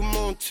milk. I'm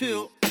on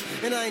tilt.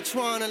 And I ain't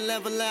trying to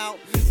level out.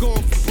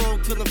 Going for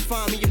broke till I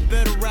find me a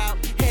better route.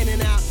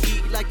 Handing out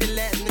heat like they're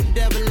letting the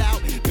devil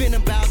out. Been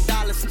about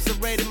dollars since I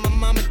raided my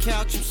mama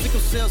couch. I'm sickle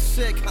cell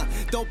sick,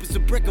 dope as a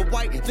brick of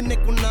white. The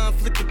nickel nine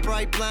flicker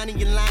bright, blinding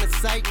your line of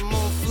sight. I'm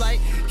on flight,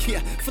 yeah,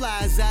 fly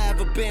as I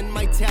ever been.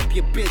 Might tap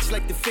your bitch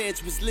like the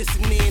feds was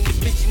listening. The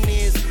vision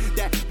is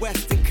that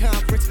Western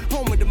Conference,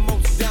 home of the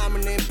most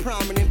dominant,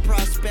 prominent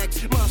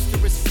prospects.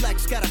 Monstrous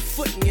flex, got a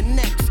foot in your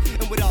necks.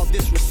 And with all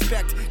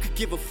disrespect, could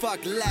give a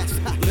fuck less.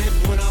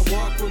 Live when I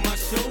walk with my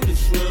shoulders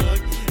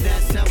shrugged.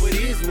 That's how it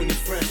is when you're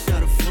fresh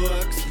out of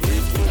fucks.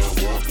 Live when I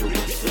walk with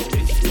my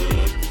shoulders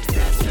shrugged.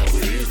 That's how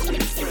it is when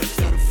you're fresh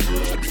out of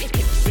fucks.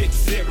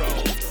 6-0,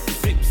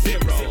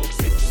 6-0,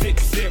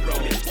 6-0,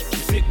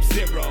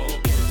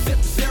 6-0.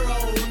 Zip zero,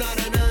 not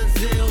an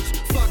unzilch.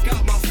 Fuck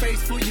out my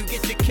face before you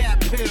get your cap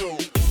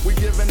peeled. We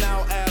giving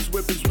out ass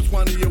whippings, which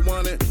one of you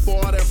want it? For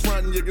all that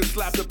frontin', you get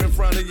slapped up in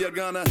front of your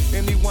gunner.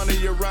 Any one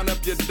of you run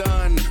up, you're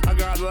done. I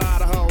got a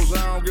lot of hoes,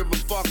 I don't give a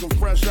fuck, I'm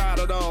fresh out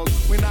of those.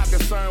 We not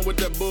concerned with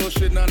that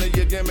bullshit, none of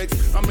your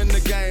gimmicks. I'm in the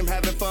game,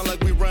 having fun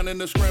like we running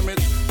the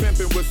scrimmage.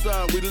 Pimpin' what's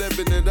up, we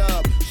living it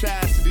up.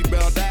 Chastity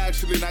belt,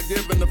 actually not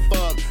giving a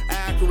fuck.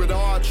 Accurate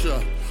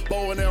archer,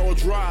 bow and arrow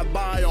drive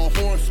by on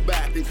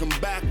horseback and come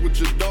back with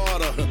your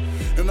daughter.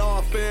 In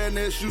all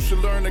fairness, you should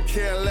learn to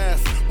care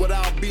less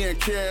without being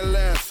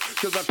careless.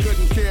 Cause I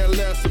couldn't care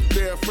less if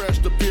they're fresh.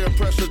 The peer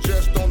pressure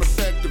just don't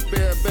affect the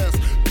bare best.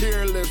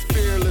 Peerless,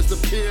 fearless,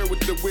 appear with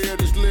the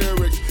weirdest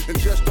lyrics. And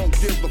just don't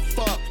give a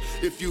fuck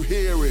if you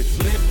hear it.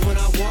 Live when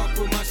I walk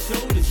with my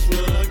shoulders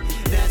shrugged.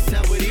 That's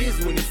how it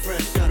is when you're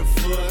fresh out of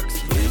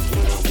fucks. Live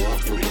when I walk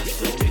with my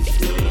shoulders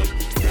shrugged.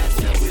 That's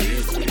how it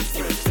is when you're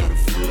fresh out of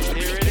fucks.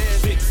 Here it is.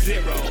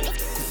 6-0,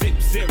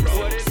 6-0,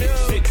 what it do?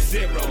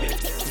 6-0,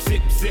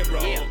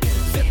 6-0. Yeah.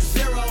 Zip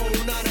zero,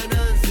 not an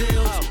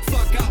unzilch.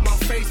 Fuck out my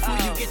face before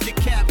you get your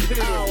cap peeled.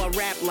 Oh, I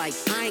rap like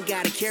I ain't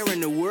got a care in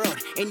the world.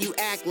 And you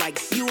act like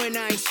you and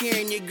I ain't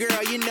sharing your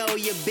girl. You know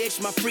your bitch,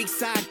 my freak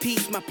side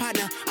piece, my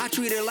partner. I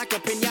treat her like a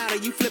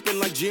pinata. You flipping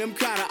like Jim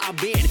Carter. I've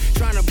been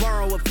trying to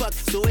borrow a fuck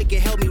so it can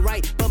help me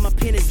write. But my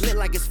pen is lit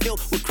like it's filled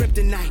with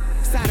kryptonite.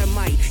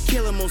 Sodomite,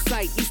 kill him on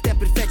sight. You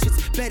step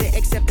infectious, better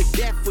accept the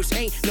death, which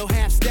ain't no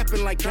half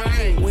stepping like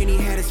Kane. When he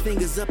had his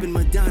fingers up in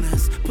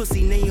Madonna's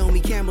pussy, Naomi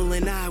Campbell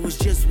and I was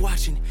just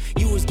watching.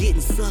 You was getting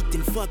sucked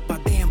and fucked by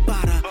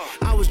Bambada.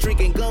 I was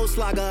drinking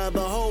Goldschlager, the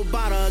whole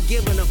bottle,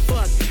 giving a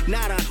fuck.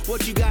 Nada,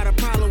 what you got a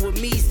problem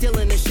with me? Still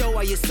in the show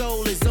while your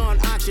soul is on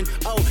auction.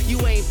 Oh, you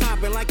ain't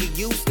popping like it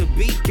used to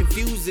be.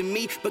 Confusing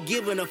me, but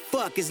giving a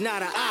fuck is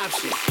not an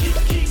option.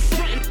 Keep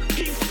frontin',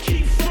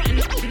 keep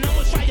frontin'.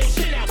 I'ma try your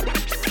shit out.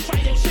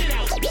 Try your shit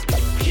out.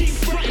 Keep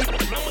frontin',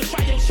 I'ma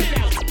try your shit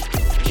out.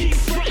 Keep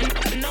frontin',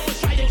 I'ma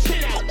try your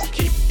shit out.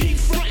 Keep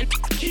frontin',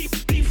 keep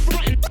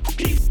frontin',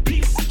 keep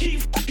frontin'.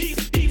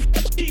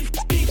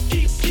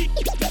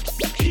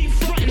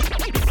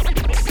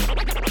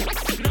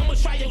 I'ma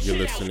try your shit out. You're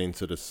listening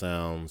to the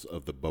sounds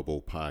of the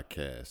Bubble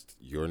Podcast,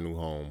 your new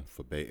home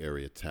for Bay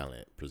Area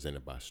talent,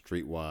 presented by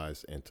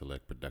Streetwise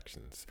Intellect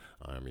Productions.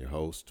 I'm your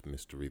host,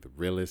 Mystery the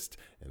Realist,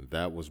 and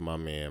that was my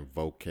man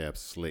Vocab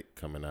Slick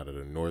coming out of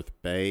the North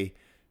Bay.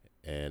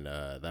 And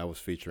that was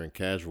featuring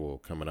Casual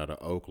coming out of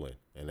Oakland.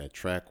 And that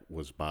track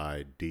was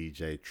by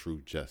DJ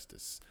True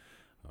Justice.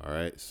 All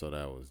right, so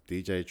that was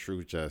DJ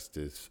True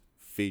Justice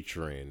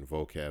featuring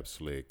Vocab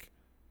Slick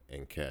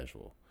and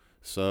Casual.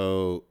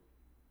 So,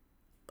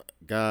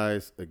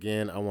 guys,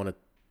 again, I want to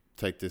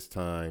take this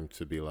time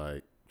to be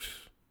like,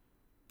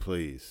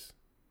 please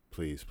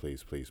be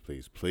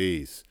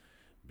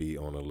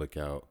on the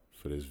lookout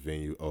for this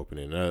venue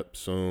opening up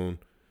soon.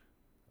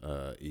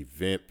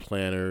 Event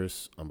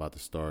planners, I'm about to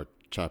start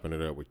chopping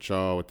it up with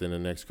y'all within the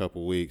next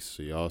couple weeks,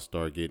 so y'all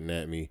start getting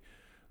at me.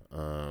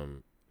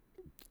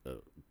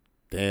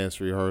 Dance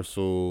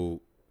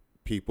rehearsal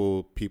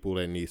people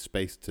that need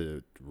space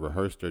to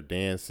rehearse their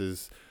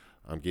dances,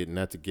 I'm getting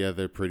that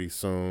together pretty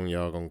soon.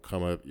 Y'all gonna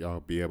come up, y'all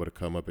be able to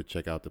come up and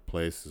check out the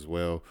place as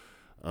well.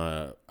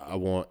 I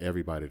want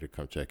everybody to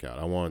come check out.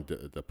 I want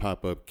the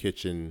pop-up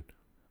kitchen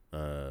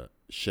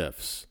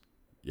chefs,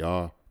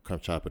 y'all come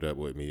chop it up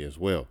with me as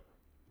well.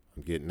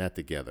 I'm getting that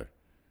together.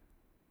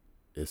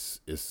 It's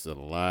a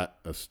lot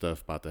of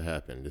stuff about to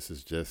happen. This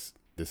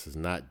is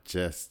not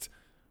just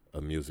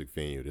a music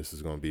venue. This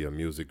is going to be a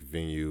music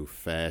venue,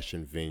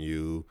 fashion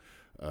venue,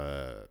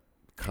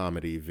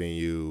 comedy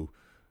venue,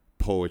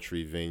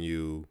 poetry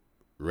venue,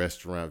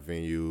 restaurant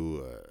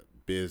venue,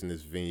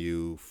 business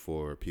venue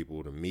for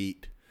people to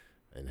meet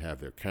and have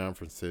their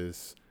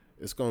conferences.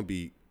 It's going to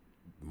be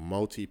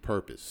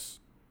multi-purpose,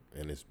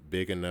 and it's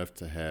big enough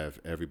to have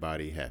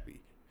everybody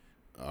happy.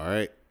 All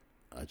right?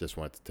 I just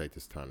want to take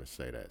this time to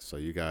say that. So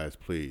you guys,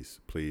 please,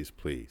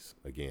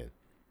 again,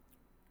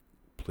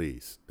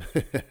 please,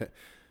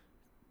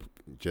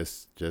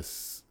 just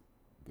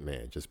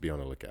be on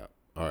the lookout.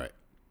 All right,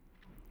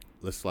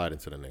 let's slide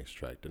into the next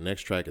track. The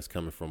next track is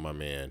coming from my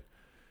man.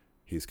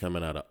 He's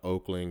coming out of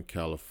Oakland,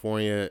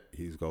 California.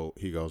 He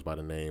goes by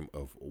the name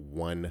of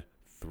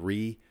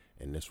 1-3,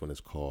 and this one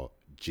is called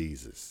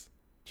Jesus.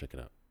 Check it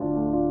out.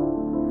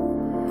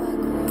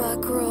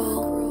 Back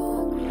roll.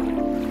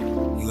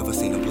 You ever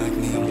seen a black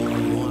man walk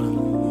on water?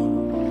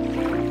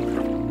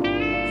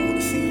 You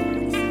wanna see it?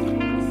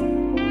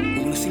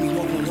 You wanna see me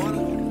walk on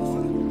water?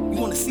 You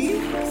wanna see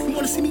it? You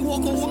wanna see me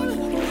walk on water?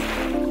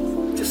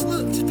 Just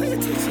look, just pay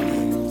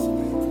attention.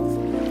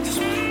 Just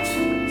watch.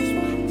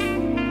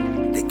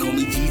 They call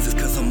me Jesus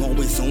cause I'm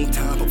always on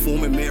time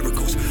performing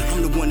miracles.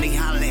 I'm the one they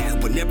holler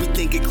at when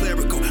everything get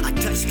clerical. I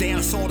touch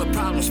down, saw the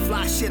problems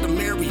fly, shit a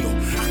Mario.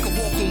 I can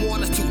walk on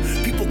water too,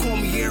 people call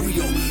me Ariel.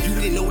 You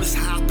didn't notice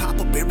how I pop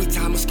up every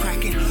time it's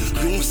cracking? You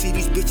don't see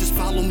these bitches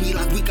follow me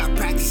like we got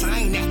practice. I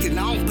ain't acting,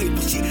 I don't play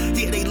for shit.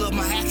 Yeah, they love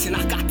my action,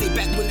 I got their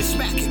back when they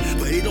smacking.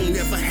 But it don't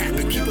never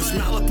happen, keep a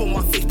smile up on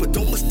my face, but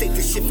don't mistake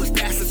this shit for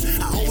passes.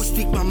 I always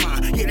speak my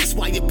mind, yeah, that's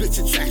why your bitch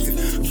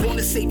attractive.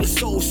 Wanna save your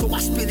soul, so I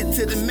spit it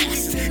to the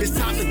masses. It's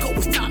time to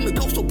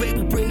go, so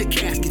baby bring the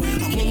casket.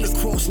 I'm on the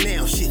cross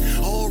now, shit,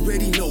 I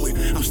already know it.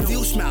 I'm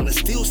still smiling,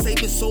 still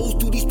saving souls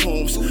through these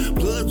poems.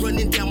 Blood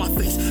running down my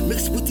face,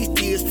 mixed with these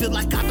tears. Feel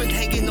like I've been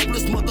hanging on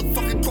this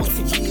motherfucking cross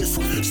for years.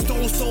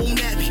 Stones thrown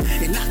at me,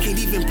 and I can't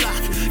even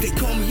block. They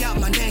call me out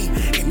my name,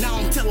 and now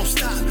I'm tell them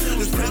stop.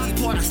 The crazy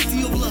part, I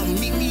still love them.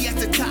 Meet me at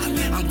the top.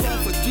 I'm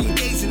gone for 3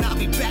 days, and I'll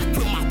be back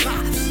with my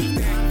pops.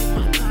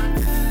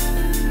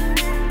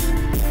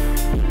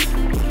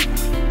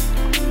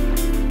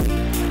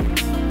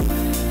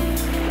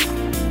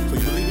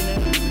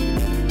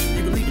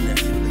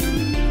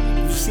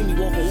 Me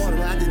walk on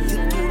water, I just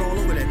tiptoed all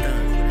over that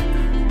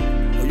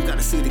thing. Oh, you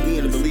gotta see it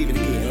again to believe it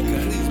again.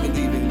 Okay, please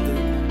believe it.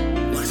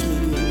 Watch me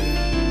do it.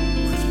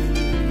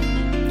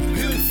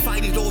 You can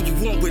fight it all you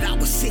want, but I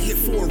was sit here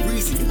for a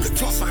reason. You can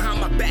talk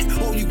behind my back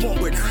all you want,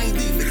 but I ain't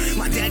leaving.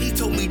 My daddy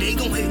told me they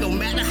gon' hate no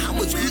matter how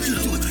much good you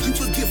do. You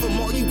could give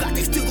them all you got,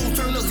 they still gon'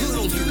 turn the hood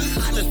on you.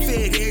 I done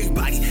fed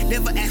everybody,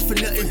 never asked for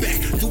nothing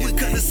back. Do it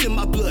cause it's in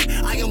my blood,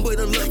 I am where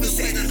the love is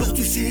at. Don't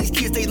you see these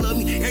kids, they love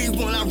me.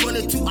 Everyone I run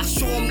into, I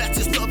show them that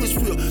this love is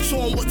real. Show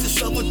them what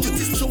this love will do.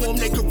 Show them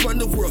they can run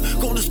the world.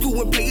 Go to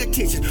school and pay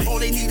attention. All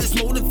they need is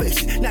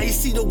motivation. Now you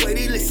see the way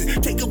they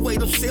listen. Take away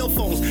them cell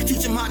phones.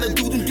 Teach them how to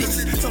do them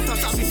dishes.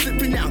 Sometimes I'll be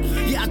flipping out.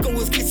 Yeah, I go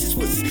and get your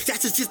switches.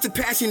 That's just the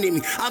passion in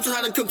me. I'm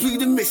trying to complete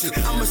the mission.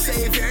 I'ma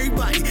save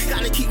everybody.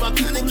 Gotta keep my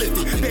people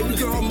lifted. Baby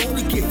girl, I'm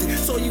only gifted.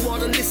 So you ought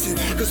to listen.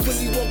 Cause when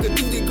you walking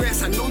through the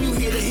grass, I know you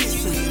hear the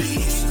history.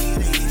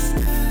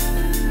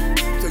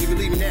 So you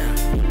believe me now?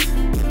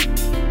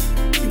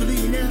 You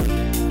believe me now?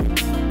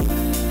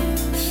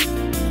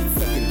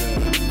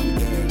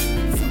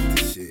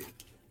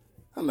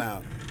 I'm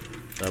out.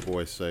 That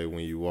boy say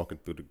when you walking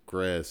through the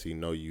grass, he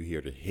know you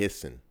hear the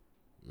hissing.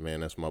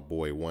 Man, that's my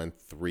boy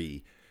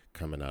 1-3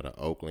 coming out of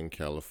Oakland,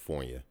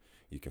 California.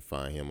 You can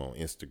find him on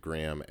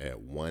Instagram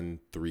at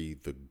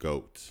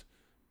 1-3thegoat.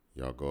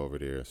 Y'all go over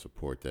there and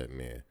support that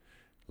man.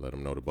 Let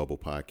him know the Bubble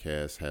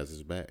Podcast has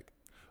his back.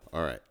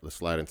 All right, let's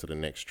slide into the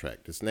next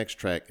track. This next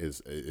track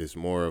is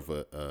more of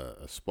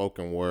a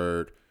spoken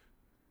word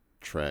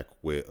track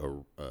with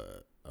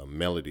a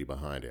melody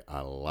behind it.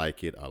 I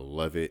like it. I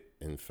love it,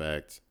 in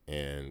fact.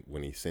 And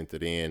when he sent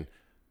it in,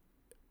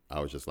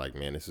 I was just like,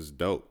 man, this is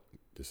dope.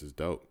 this is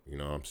dope. You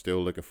know, I'm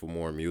still looking for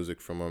more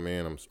music from my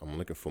man. I'm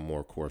looking for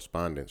more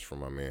correspondence from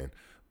my man.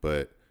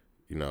 But,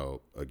 you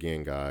know,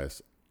 again,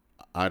 guys,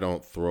 I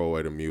don't throw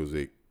away the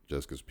music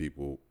just because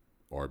people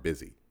are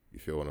busy. You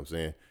feel what I'm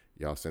saying?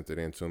 Y'all sent it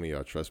in to me.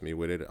 Y'all trust me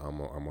with it. I'm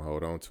going to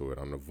hold on to it.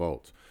 I'm the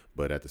vault.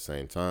 But at the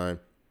same time,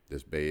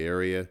 this Bay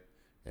Area,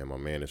 and my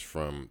man is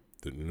from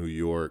the New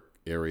York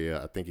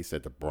area. I think he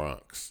said the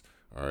Bronx.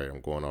 All right,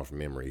 I'm going off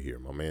memory here.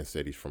 My man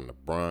said he's from the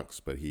Bronx,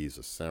 but he's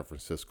a San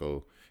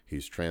Francisco.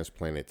 He's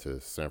transplanted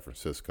to San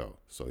Francisco.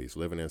 So he's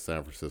living in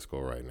San Francisco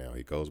right now.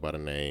 He goes by the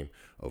name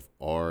of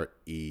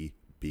REBC.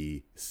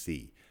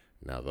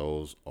 Now,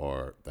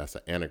 that's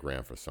an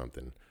anagram for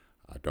something.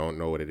 I don't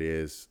know what it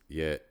is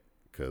yet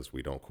because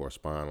we don't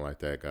correspond like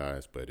that,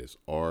 guys, but it's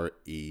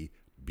REBC,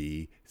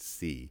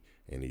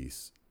 and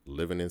he's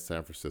living in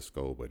San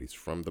Francisco, but he's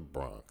from the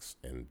Bronx.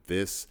 And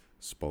this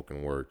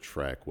spoken word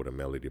track with a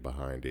melody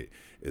behind it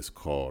is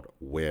called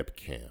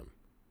Webcam.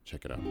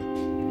 Check it out.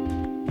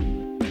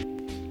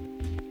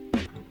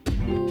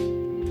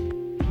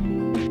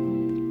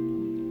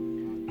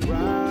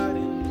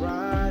 Riding,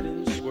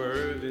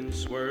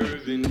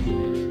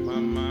 swerving, my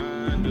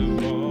mind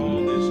of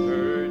all this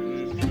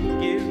hurting.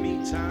 Give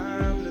me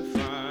time to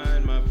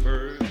find my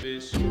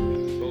purpose.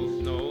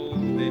 Both know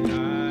that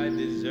I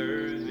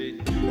deserve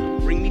it.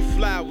 Bring me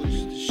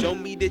flowers to show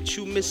me that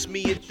you miss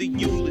me at the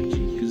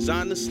eulogy. Cause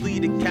honestly,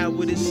 the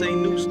cowardice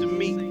ain't news to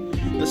me.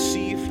 Let's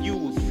see if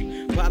you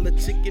agree.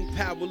 Politic and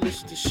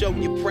powerless to show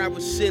your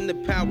prowess in the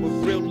power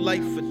of real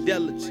life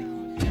fidelity.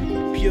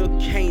 Pure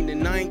cane,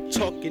 and I ain't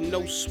talking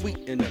no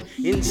sweetener.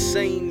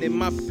 Insane in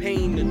my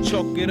pain to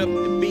chalk it up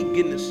to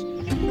beginners.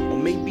 Or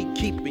maybe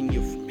keeping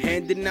you from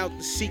handing out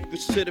the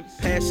secrets to the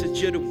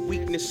passage of the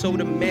weakness. So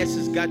the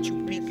masses got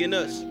you peeking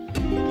us.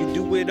 You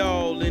do it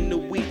all in the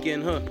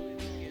weekend, huh?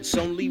 It's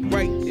only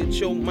right that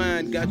your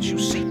mind got you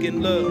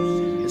seeking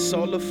love. It's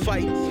all a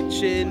fight with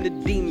you and the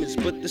demons,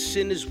 but the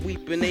sinners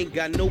weeping ain't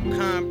got no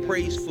kind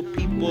praise for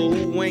people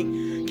who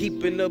ain't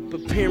keeping up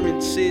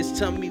appearances.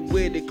 Tell me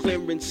where the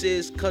clearance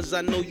is, cause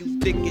I know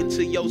you thinking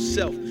to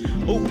yourself,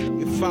 oh,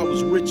 if I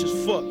was rich as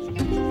fuck,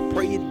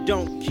 pray it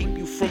don't keep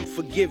you from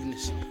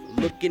forgiveness.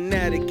 Looking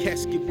at a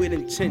casket with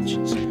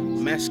intentions,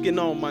 I'm asking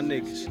all my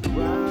niggas.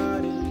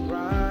 Riding,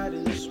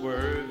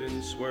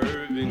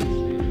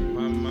 swerving,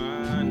 my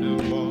mind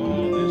of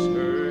all this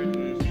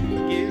hurting.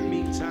 Give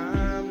me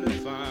time to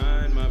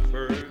find my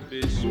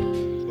purpose.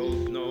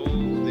 Both know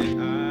that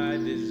I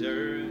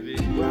deserve it.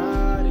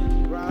 Riding,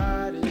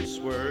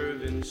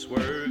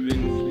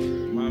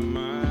 swerving, my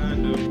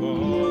mind of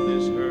all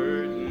this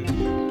hurting.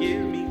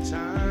 Give me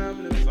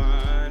time to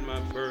find my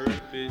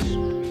purpose.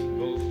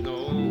 Both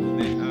know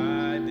that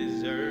I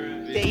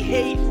deserve it. They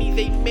hate me,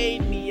 they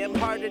made me, I'm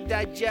hard to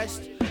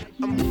digest.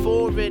 I'm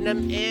foreign,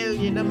 I'm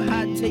alien, I'm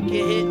hot, take a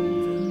hit.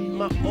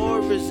 My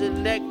aura's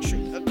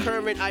electric, a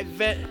current I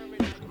vent.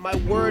 My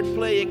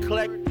wordplay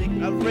eclectic,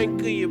 I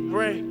wrinkle your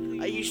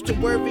brain. I used to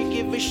worry,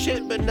 give a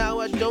shit, but now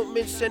I don't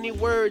mince any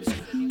words.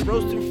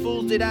 Roasting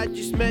fools that I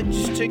just met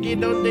just to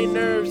get on their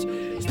nerves.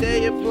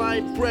 Stay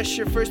applying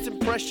pressure, first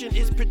impression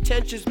is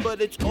pretentious, but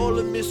it's all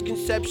a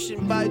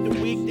misconception by the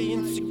weak, the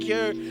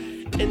insecure.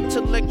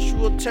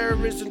 Intellectual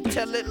terrorism,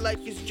 tell it like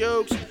it's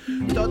jokes.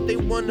 Thought they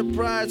won the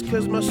prize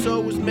cause my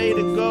soul was made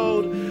of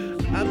gold.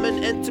 I'm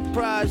an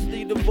enterprise,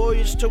 lead the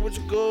voyage towards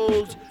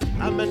gold.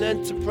 I'm an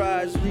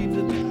enterprise, lead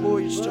the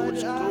voyage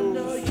towards gold. I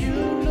know you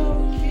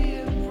don't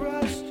get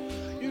impressed.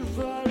 You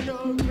run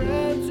on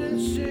grams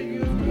and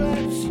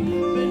cigarettes.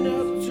 Been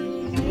up 2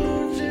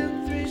 moons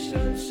and 3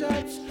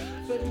 sunsets,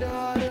 but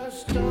not a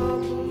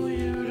stumble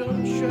you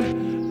don't tread.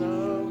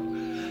 No,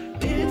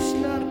 it's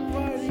not a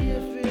party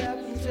if it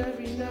happens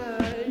every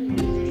night.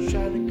 You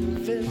try to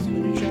convince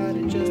when you try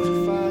to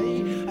justify.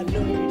 I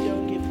know you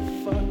don't give a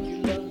fuck, you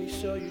love me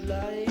so you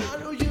lie. I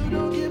know you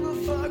don't give a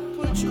fuck,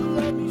 but you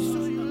love me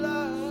so you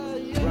lie.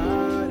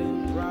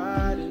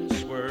 Riding,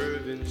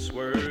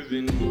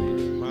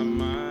 swerving, my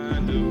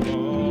mind of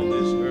all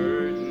this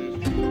hurting.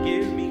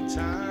 Give me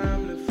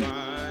time to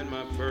find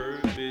my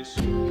purpose.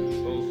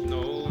 Both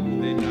know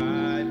that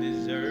I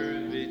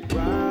deserve it.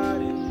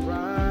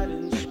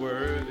 Riding,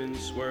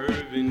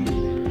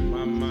 swerving,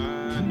 my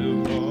mind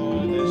of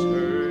all this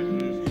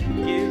hurting.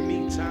 Give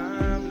me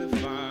time to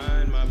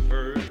find my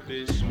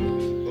purpose.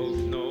 Both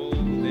know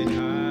that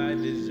I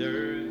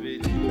deserve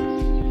it.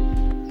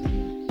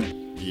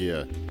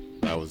 Yeah,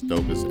 that was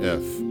dope as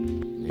F.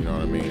 You know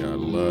what I mean? I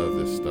love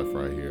this stuff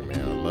right here,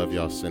 man. I love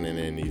y'all sending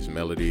in these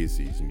melodies,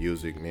 these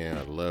music, man.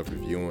 I love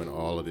reviewing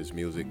all of this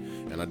music,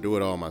 and I do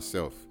it all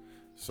myself.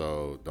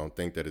 So don't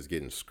think that it's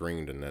getting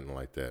screened or nothing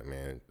like that,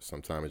 man.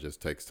 Sometimes it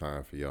just takes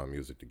time for y'all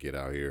music to get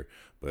out here,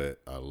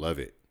 but I love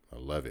it. I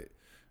love it.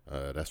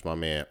 That's my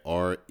man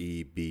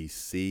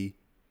REBC,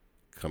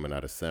 coming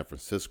out of San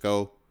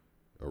Francisco,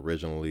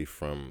 originally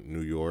from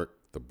New York,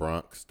 the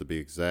Bronx to be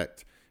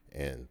exact,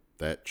 and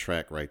that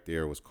track right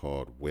there was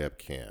called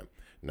Webcam.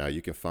 Now,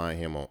 you can find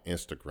him on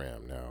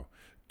Instagram. Now,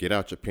 get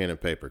out your pen and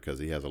paper because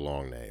he has a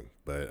long name,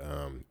 but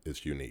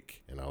it's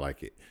unique, and I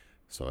like it.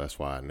 So that's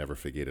why I never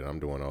forget it. I'm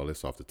doing all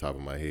this off the top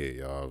of my head,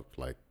 y'all.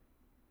 Like,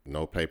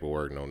 no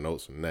paperwork, no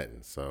notes, or nothing.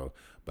 So,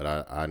 but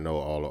I know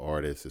all the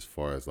artists as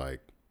far as like,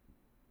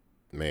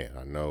 man,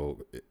 I know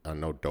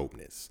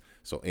dopeness.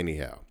 So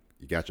anyhow,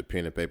 you got your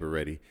pen and paper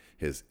ready.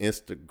 His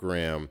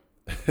Instagram,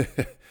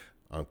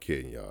 I'm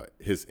kidding y'all.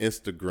 His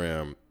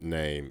Instagram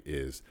name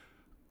is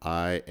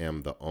I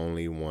Am the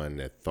Only One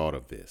That Thought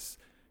of This.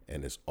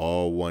 And it's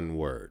all one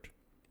word.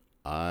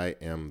 I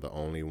am the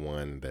only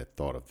one that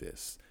thought of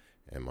this.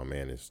 And my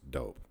man is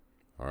dope.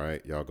 All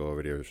right, y'all go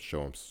over there,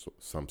 show him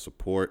some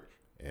support,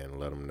 and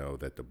let him know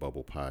that the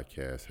Bubble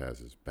Podcast has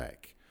his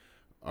back.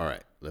 All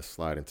right, let's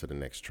slide into the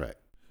next track.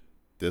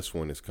 This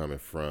one is coming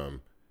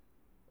from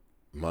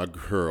my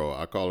girl.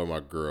 I call her my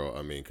girl.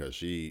 I mean, because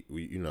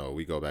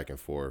we go back and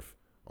forth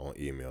on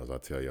emails. I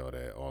tell y'all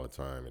that all the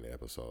time in the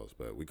episodes.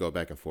 But we go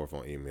back and forth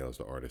on emails,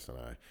 the artist and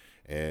I.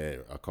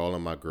 And I call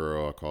him my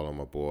girl. I call him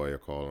my boy. I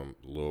call him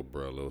little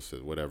bro, little sis,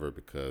 whatever,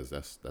 because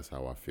that's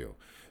how I feel.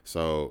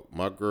 So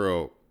my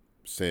girl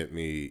sent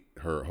me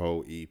her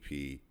whole EP.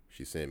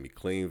 She sent me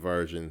clean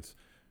versions.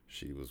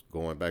 She was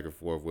going back and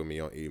forth with me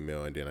on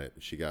email, and then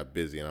she got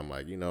busy, and I'm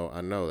like, I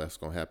know that's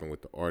going to happen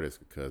with the artists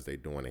because they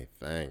doing a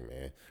thing,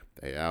 man.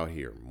 They out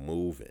here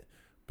moving.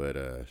 But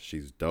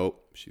she's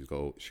dope. She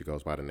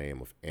goes by the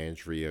name of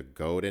Andrea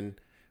Golden.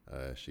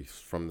 She's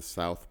from the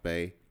South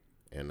Bay,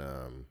 and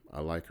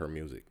I like her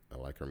music.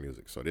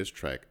 So this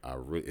track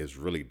is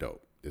really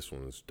dope. This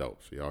one is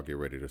dope. So y'all get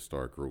ready to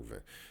start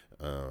grooving.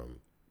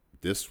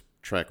 This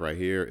track right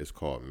here is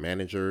called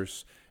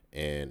Managers,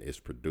 and it's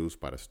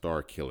produced by the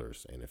Star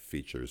Killers, and it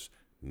features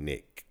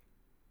Nick.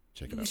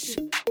 Check it out.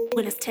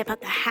 When I step out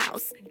the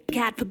house,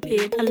 God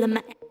forbid, I let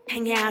my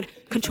hang out.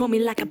 Control me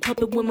like a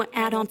puppet when we're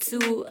out on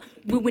tour.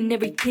 Ruin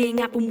everything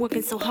I've been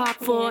working so hard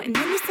for. And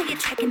then you say you're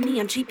tracking me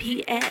on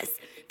GPS.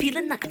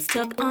 Feeling like I'm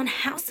stuck on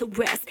house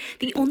arrest.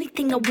 The only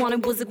thing I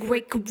wanted was a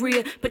great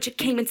career, but you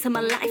came into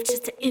my life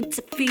just to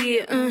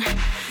interfere.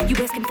 You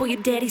asking for your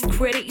daddy's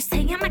credit. You say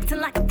I'm acting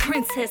like a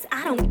princess.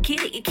 I don't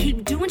get it. You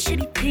keep doing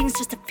shitty things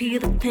just to feel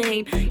the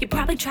fame. You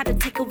probably tried to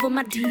take over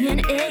my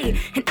DNA,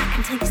 and I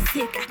can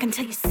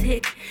tell you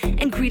sick.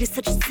 And greed is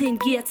such a sin,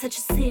 yeah, it's such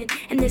a sin.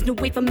 And there's no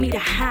way for me to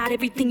hide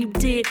everything you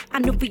did. I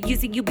know for years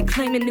that you be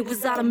claiming it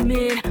was all a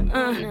myth.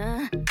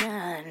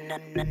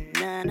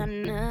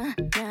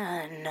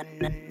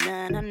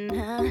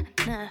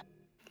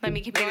 Let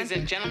me keep going. Ladies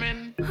and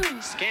gentlemen,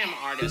 Scam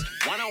Artist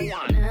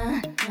 101.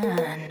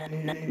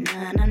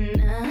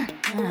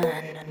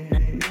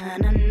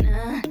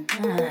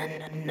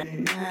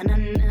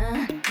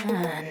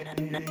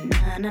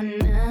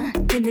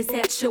 Then there's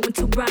that show in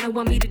Toronto,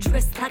 want me to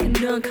dress like a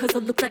nun, cause I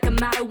look like a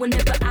model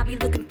whenever I be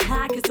looking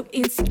fly, cause so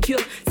insecure.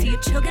 See you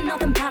chugging all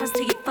them bottles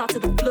till you fall to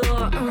the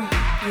floor.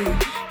 Yeah,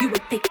 you a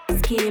fake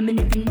scam, and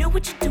if you know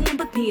what you're doing,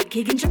 but me a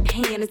gig in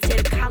Japan, instead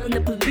of calling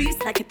the police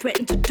like you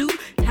threatened to do,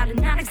 had a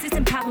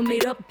non-existent problem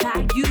made up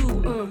by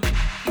you.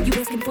 You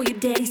asking for your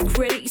daddy's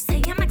credit. You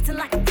say I'm acting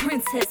like a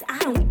princess. I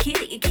don't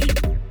get it. You keep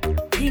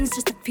things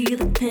just to feel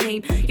the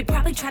fame. You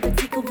probably tried to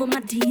take over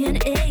my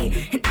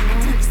DNA, and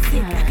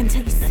I can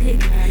tell you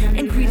sick.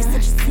 And greed is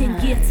such a sin,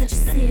 yeah, it's such a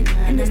sin.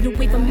 And there's no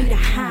way for me to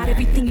hide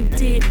everything you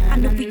did. I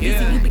know for years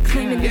that you be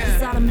claiming it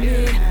was all a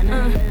myth.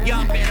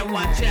 Y'all better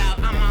watch out,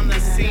 I'm on the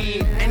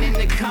scene. And in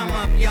the come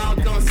up, y'all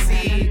gon'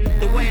 see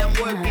the way I'm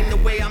working, the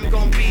way I'm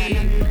gon' be.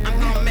 I'm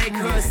gon' make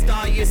her a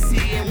star, you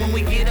see. And when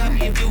we get up,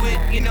 you do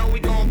it, you know we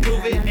gon'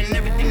 prove it. And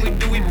everything we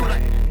do, we put our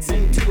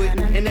into it.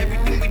 And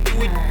everything we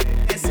do,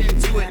 it's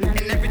into it.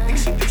 And everything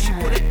she do, she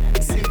put it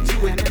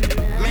into it.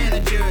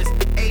 Managers,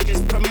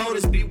 agents,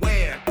 promoters,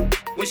 beware.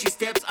 When she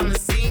steps on the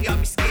scene, y'all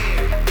be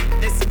scared.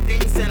 There's some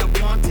things that I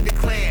want to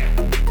declare.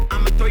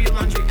 I'ma throw your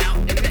laundry out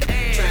in the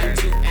air. Try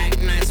to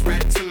act nice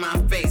right to my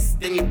face.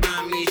 Then you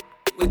buy me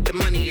with the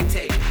money you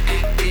take.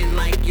 Acting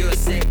like you're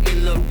set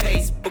in the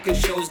pace. Booking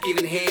shows,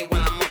 giving head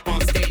while I'm up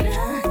on stage.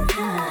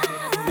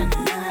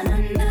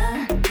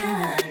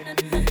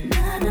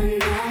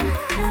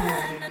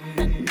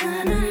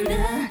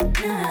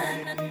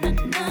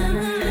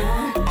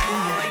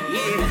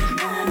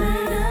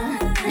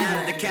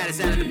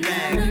 Out of the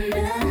bag.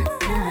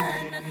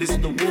 This is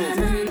the wolf.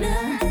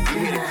 I'm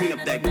here to clean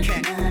up that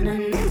cat.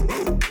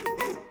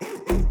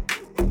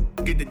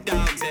 Get the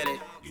dogs at it.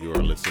 You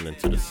are listening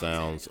to the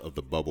sounds of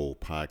the Bubble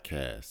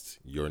Podcast,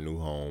 your new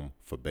home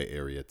for Bay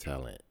Area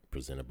talent,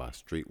 presented by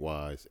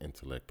Streetwise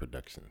Intellect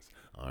Productions.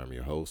 I'm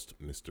your host,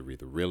 Mr.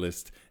 The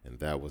Realist, and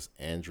that was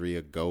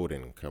Andrea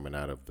Golden coming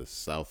out of the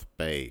South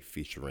Bay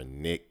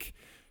featuring Nick,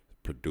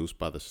 produced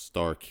by the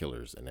Star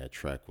Killers, and that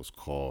track was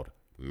called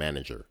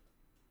Manager.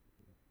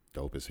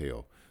 Dope as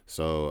hell.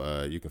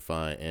 So you can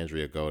find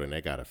Andrea Golden.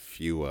 They got a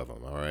few of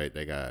them, all right?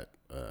 They got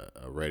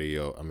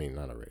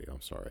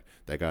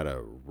They got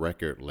a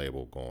record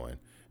label going,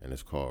 and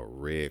it's called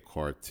Red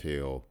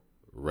Cartel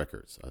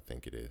Records, I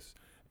think it is.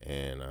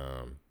 And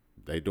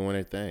they doing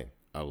their thing.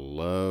 I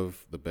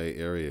love the Bay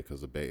Area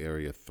because the Bay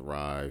Area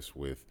thrives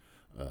with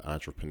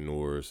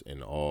entrepreneurs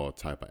in all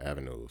type of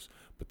avenues.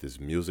 But this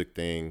music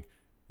thing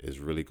is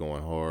really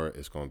going hard.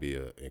 It's going to be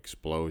an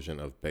explosion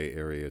of Bay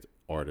Area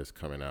artists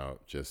coming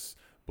out. Just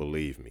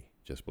believe me.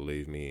 Just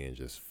believe me and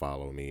just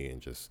follow me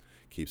and just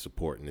keep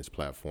supporting this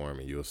platform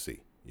and you'll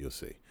see. You'll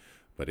see.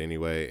 But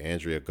anyway,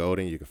 Andrea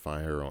Golden, you can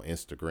find her on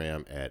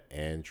Instagram at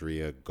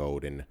Andrea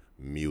Golden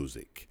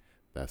Music.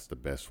 That's the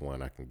best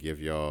one I can give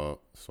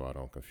y'all so I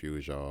don't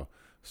confuse y'all.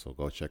 So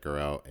go check her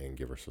out and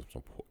give her some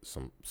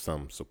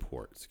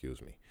support.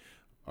 Excuse me.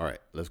 All right,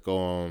 let's go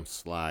on,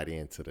 slide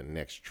into the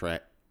next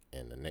track.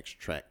 And the next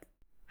track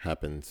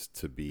happens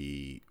to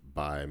be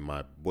by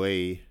my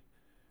boy.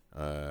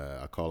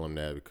 I call him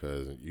that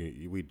because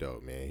we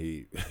dope, man.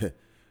 He,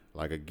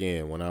 like,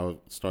 again, when I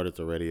started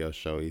the radio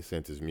show, he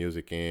sent his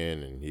music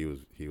in, and he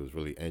was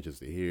really anxious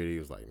to hear it. He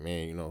was like,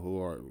 man, you know, who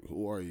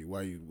are you?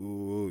 Why you,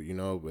 ooh, you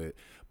know?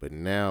 But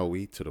now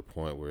we to the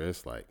point where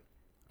it's like,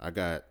 I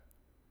got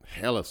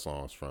hella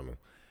songs from him.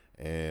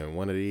 And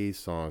one of these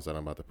songs that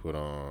I'm about to put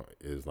on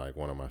is like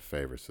one of my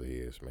favorites of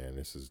his, man.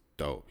 This is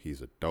dope.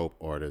 He's a dope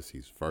artist.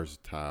 He's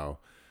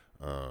versatile.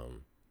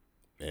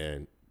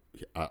 And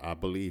I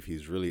believe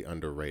he's really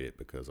underrated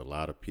because a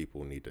lot of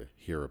people need to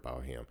hear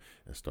about him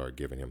and start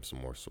giving him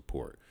some more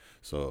support.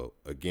 So,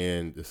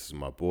 again, this is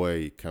my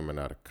boy coming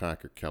out of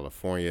Concord,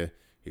 California.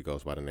 He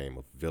goes by the name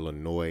of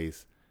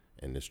Villanoise,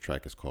 and this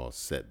track is called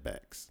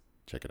Setbacks.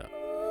 Check it out.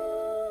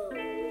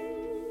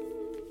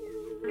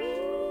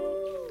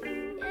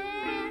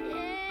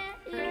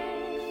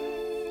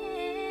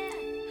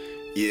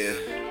 Yeah.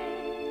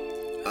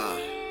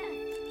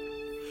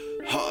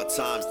 Hard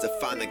times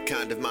define the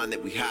kind of mind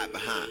that we hide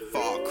behind.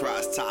 Far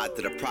cries tied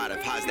to the pride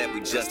of highs that we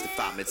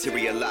justify.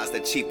 Materialize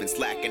that cheapens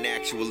lacking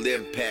actual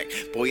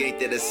impact. Boy, ain't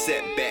that a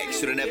setback.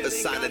 Should've never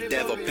signed a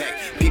devil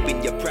pact.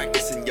 Peeping your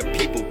practice and your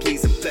people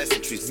pleasing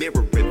pleasantries.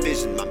 Mirror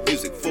vision, my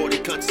music 40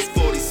 countries,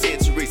 40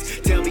 centuries.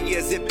 Tell me,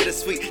 is it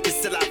bittersweet to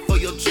sell out for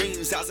your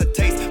dreams? How's it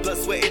taste? Blood,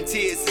 sweat, and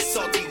tears. It's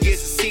salty as it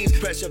seems.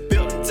 Pressure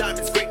building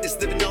diamonds, greatness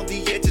living on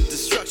the edge of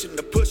destruction.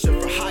 The pusher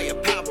for higher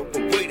power,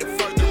 but way to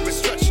further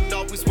instruction.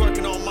 Always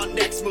working on my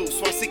next move,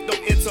 so I seek no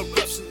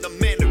interruption. The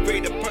man of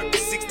greater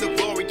purpose seeks the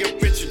glory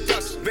of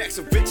introduction. Racks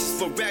of riches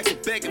for rags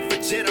of begging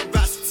for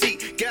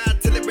generosity. God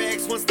till it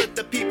rags once let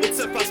the people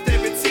to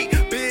prosperity.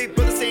 Big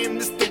brother saying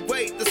this the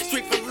way, the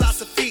street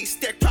philosophy.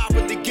 Stack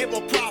properly, get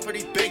more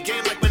property. Big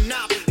game like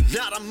Monopoly.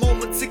 Not a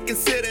moment to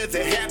consider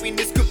the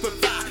happiness could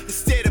provide.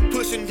 Instead of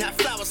pushing half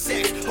flower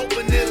sacks,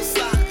 hoping it'll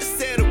slide.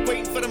 Instead of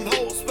waiting for them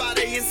hoes by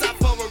the inside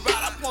for a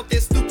ride. I want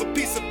that stupid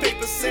piece of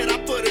paper said I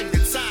put in the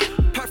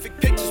time.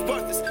 Perfect pictures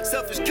worthless,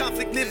 selfish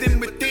conflict living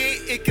within.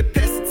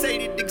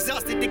 Incapacitated,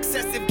 exhausted,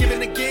 excessive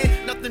giving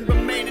again. Nothing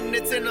remaining,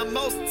 it's in a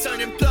most turn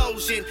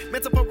implosion.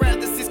 Mental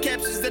paralysis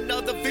captures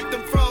another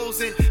victim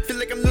frozen. Feel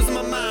like I'm losing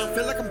my mind,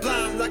 feel like I'm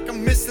blind, like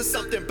I'm missing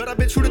something. But I've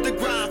been true to the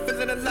grind,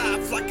 feeling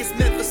alive, like it's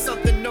meant for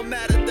something. No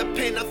matter the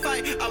pain I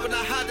fight, I will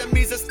not hide, that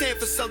means I stand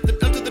for something.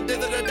 Until the day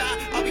that I die,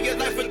 I'll be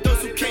alive for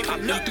those who came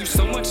from nothing. I've been through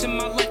so much in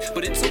my life,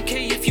 but it's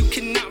okay if you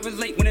cannot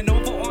relate. When it's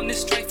over on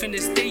this strife and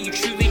this day, you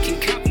truly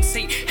can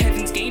compensate.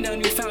 Heaven's gained a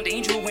newfound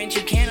angel, and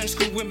you can't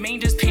unscrew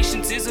remainders.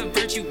 Patience is a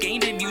virtue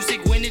gained in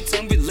music when it's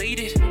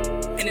unrelated.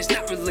 And it's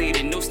not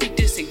related, no sneak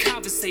diss in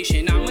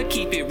conversation. I'ma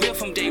keep it real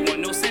from day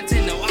one, no sense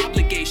and no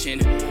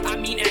obligation. I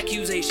mean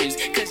accusations,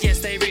 cause yes,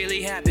 they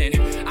really happen.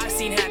 I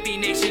seen happy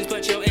nations,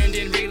 but your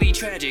ending really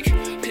tragic.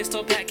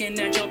 Pistol packing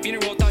at your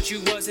funeral, thought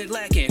you wasn't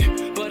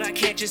lacking. But I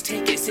can't just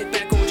take it, sit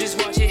back or just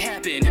watch it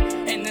happen.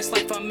 In this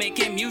life I'm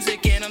making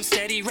music and I'm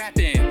steady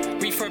rapping.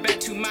 Refer back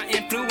to my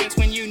influence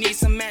when you need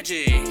some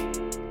magic.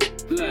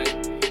 Look,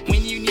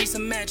 when you need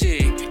some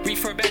magic.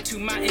 Refer back to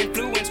my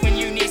influence when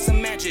you need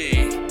some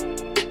magic.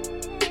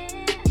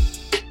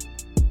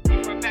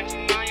 Refer back to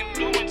my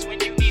influence when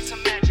you need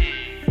some magic.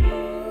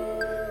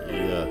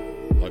 Yeah,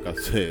 like I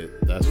said,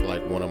 that's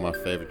like one of my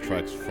favorite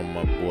tracks from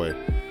my boy.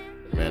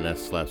 Man, that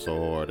slaps so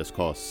hard. It's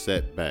called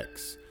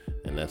Setbacks.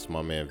 And that's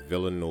my man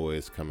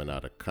Villanoise coming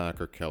out of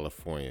Concord,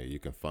 California. You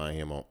can find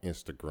him on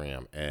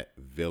Instagram at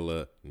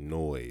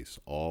Villanoise.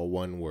 All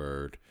one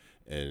word.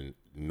 And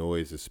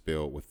noise is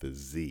spelled with a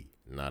Z,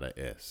 not a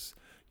S.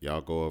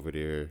 Y'all go over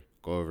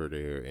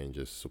there and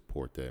just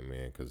support that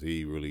man, because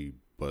he really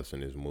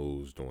busting his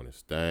moves, doing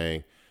his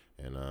thing.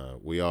 And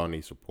we all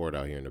need support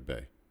out here in the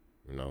Bay.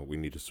 You know, we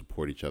need to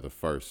support each other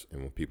first.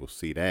 And when people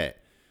see that,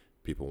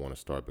 people want to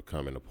start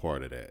becoming a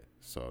part of that.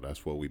 So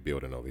that's what we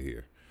building over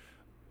here.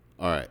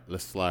 All right,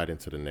 let's slide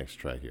into the next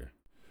track here.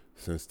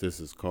 Since this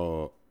is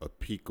called a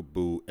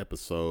PeekaBoo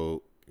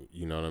episode,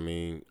 you know what I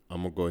mean?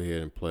 I'm going to go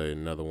ahead and play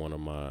another one of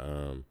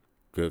my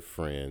good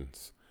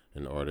friends,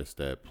 an artist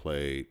that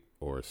played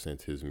or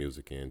sent his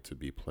music in to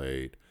be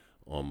played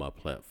on my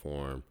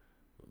platform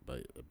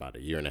about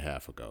a year and a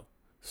half ago.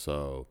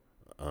 So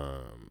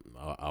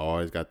I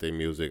always got their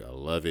music. I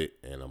love it,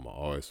 and I'm going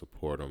to always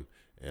support them.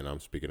 And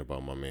I'm speaking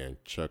about my man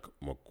Chuck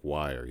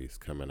McGuire. He's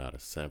coming out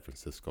of San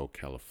Francisco,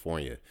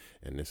 California.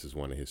 And this is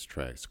one of his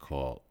tracks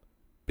called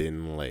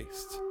Been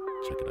Laced.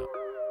 Check it out.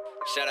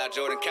 Shout out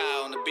Jordan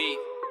Kyle on the beat.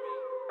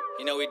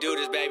 You know we do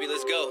this, baby.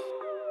 Let's go.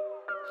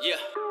 Yeah.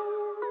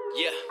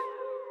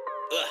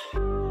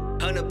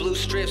 100 blue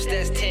strips,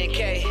 that's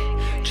 10K.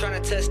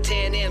 Tryna touch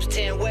 10 M's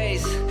 10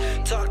 ways.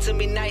 Talk to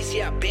me nice,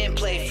 yeah, I been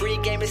play. Free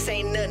game, this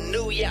ain't nothing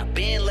new, yeah, I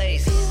been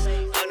lace.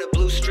 100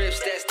 blue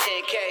strips, that's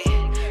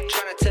 10K.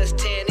 Tryna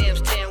touch 10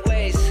 M's 10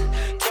 ways.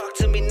 Talk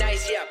to me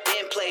nice, yeah, I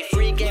been play.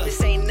 Free game,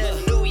 this ain't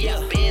nothing new, yeah,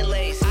 I been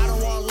lace. I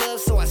don't want love,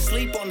 so I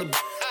sleep on the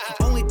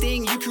only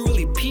thing you can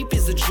really peep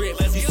is the drip.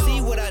 You see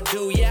what I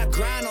do, yeah, I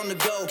grind on the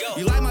go.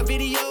 You like my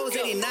videos,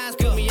 89s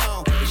put me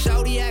on. If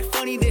shawty act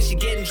funny, then she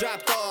getting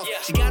dropped off.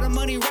 She got her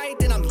money right,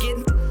 then I'm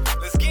getting.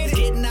 It's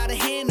getting out of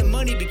hand, the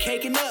money be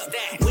caking up.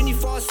 When you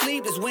fall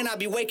asleep is when I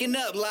be waking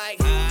up. Like,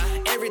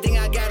 everything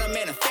I got, I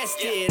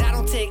manifested. I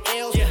don't take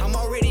L's, I'm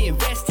already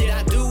invested.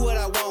 I do what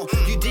I want,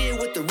 you did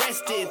what the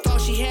rest did.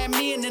 Thought she had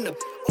me and then the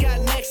got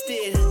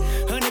nexted.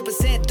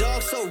 100%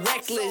 dog, so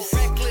reckless.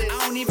 I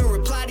don't even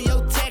reply to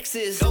your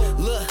texts.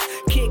 Look,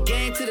 kick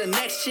game to the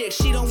next chick.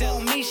 She don't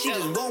want me, she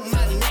just want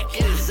my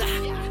necklace.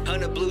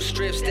 100 blue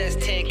strips, that's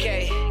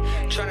 10K.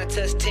 Tryna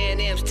touch 10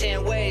 M's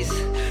 10 ways.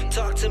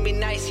 Talk to me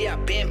nice, yeah, I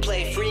been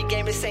play. Free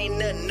game, this ain't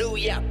nothing new,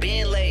 yeah, I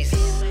been lace.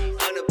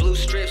 100 blue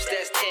strips,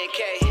 that's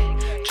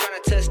 10K.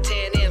 Tryna touch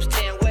 10 M's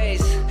 10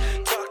 ways.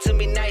 Talk to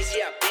me nice,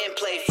 yeah, I been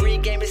play. Free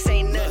game, this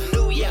ain't nothing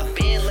new, yeah, I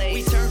been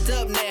lace. We turned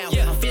up now,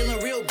 I'm feeling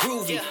real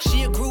groovy.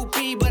 She a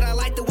groupie, but I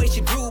like the way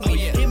she groove me.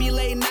 Hit me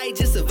late night,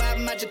 just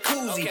surviving my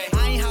jacuzzi.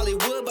 I ain't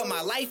Hollywood, but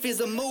my life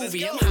is a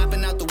movie. I'm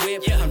hopping out the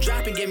whip, I'm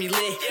dropping, get me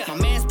lit. My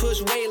man's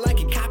push weight like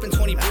he copping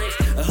 20 bricks.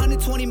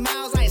 120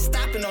 miles, I ain't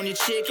stopping on your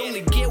chick.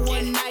 Only get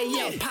one night,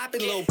 yeah, I'm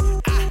popping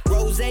little.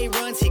 Rose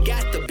runs, he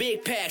got the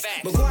big packs.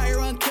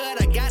 McGuire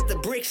uncut, I got the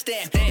brick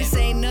stamp. This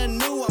ain't nothing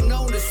new, I'm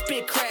known to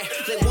spit crack.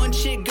 Let one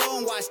chick go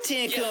and watch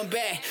 10 come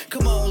back.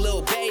 Come on,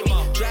 little baby,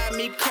 drive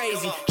me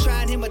crazy.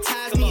 Try and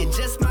hypnotize me, it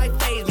just might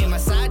phase me. My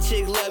side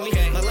chick love me,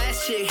 my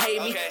last chick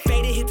hate me.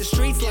 Faded hit the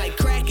streets like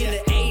crack in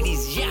the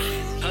 80s, yeah.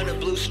 100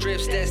 blue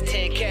strips, that's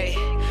 10K.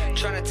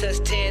 Tryna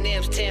touch 10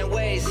 M's 10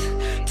 ways.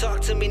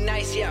 Talk to me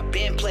nice, yeah, I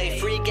been play.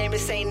 Free game,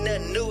 this ain't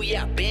nothing new,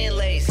 yeah, I been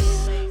lace.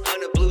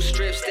 100 blue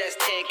strips, that's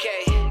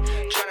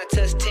 10K. Tryna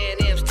touch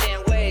 10 M's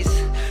 10 ways.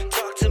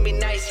 Talk to me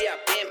nice, yeah, I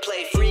been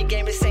play. Free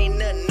game, this ain't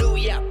nothing new,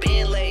 yeah, I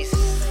been lace.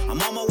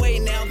 I'm on my way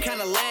now, I'm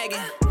kinda lagging.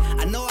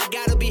 I know I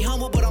gotta be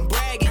humble, but I'm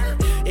bragging.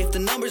 If the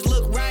numbers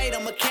look right,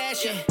 I'ma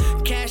cash in.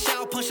 Cash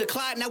out, punch the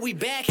clock, now we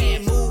back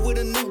in. Move with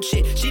a new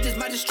chick, she just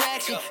my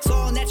distraction. It's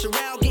all natural,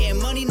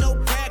 getting money, no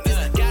practice.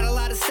 Got a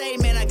lot to say,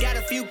 man, I got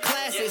a few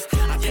classes.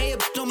 I pay a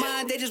no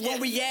mind, they just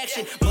want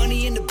reaction.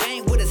 Money in the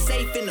bank with a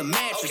safe in the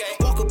mattress.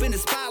 Walk up in the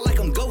spot like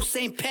I'm Ghost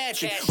St.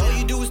 Patrick. All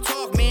you do is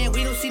talk, man,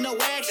 we don't see no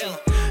action.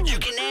 You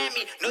can add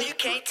me, no you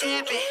can't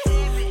tap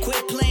it.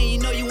 Quit playing, you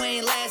know you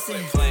ain't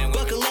lasting.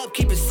 Buckle up,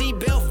 keep a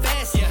seatbelt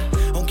fastened.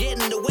 Don't get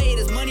in the way,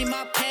 this money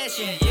my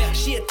passion.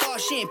 She a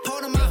thought, she ain't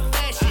part of my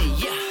fashion,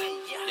 yeah.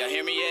 Y'all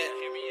hear me yet?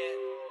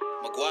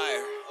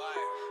 McGuire,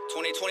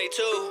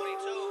 2022,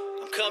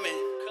 I'm coming.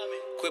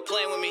 Quit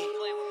playing with me.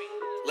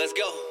 Let's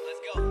go.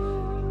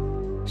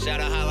 Shout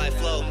out Highlight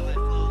Flow.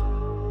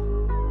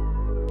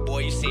 Boy,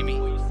 you see me?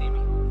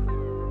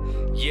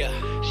 Yeah.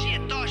 She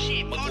a thought, she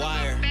ain't part of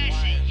my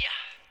fashion, yeah.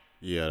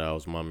 Yeah, that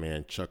was my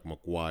man Chuck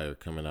McGuire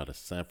coming out of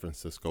San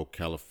Francisco,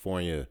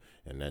 California,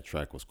 and that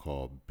track was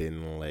called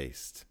Been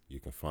Laced. You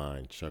can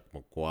find Chuck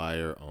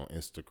McGuire on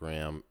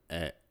Instagram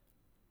at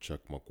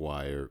Chuck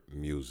McGuire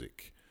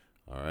Music.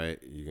 All right,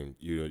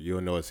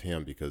 you'll know it's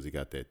him because he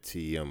got that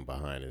TM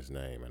behind his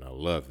name, and I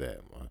love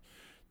that.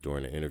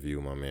 During the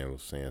interview, my man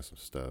was saying some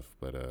stuff,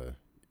 but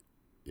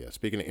yeah.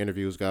 Speaking of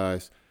interviews,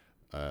 guys,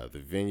 the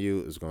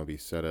venue is going to be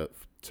set up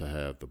to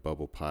have the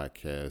Bubble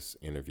Podcast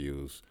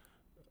interviews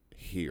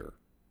here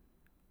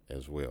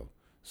as well.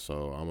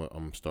 So I'm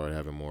gonna start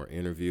having more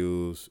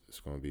interviews. It's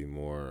going to be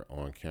more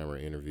on-camera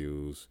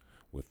interviews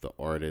with the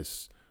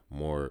artists,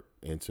 more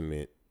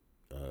intimate,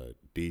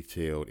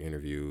 detailed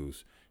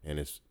interviews, and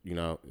it's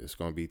it's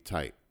going to be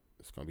tight.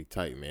 It's going to be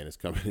tight, man. It's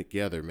coming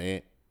together,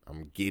 man.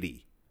 I'm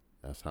giddy.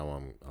 That's how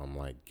I'm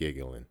like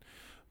giggling.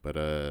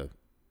 But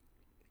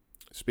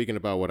speaking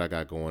about what I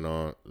got going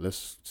on,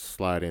 let's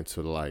slide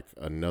into like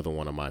another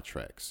one of my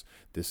tracks.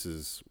 This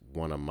is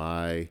one of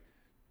my,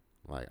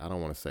 like, I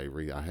don't want to say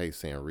I hate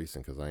saying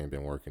recent because I ain't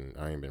been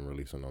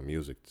releasing no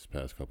music this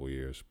past couple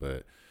years,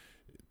 but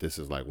this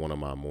is like one of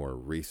my more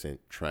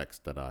recent tracks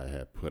that I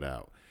had put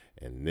out.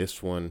 And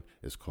this one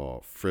is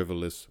called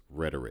Frivolous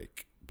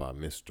Rhetoric by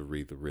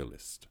Mystery the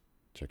Realist.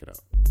 Check it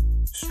out.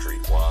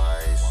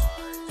 Streetwise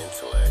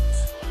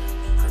Intellect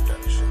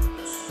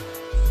Productions.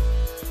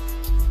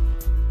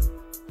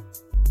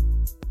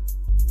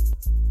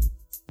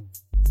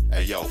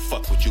 Hey yo,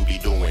 fuck what you be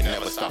doing.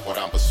 Never stop what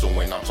I'm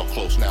pursuing. I'm so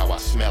close now, I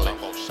smell it.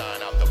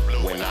 shine out the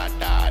blue. When I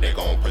die, they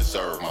gon'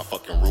 preserve my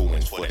fucking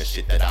ruins for the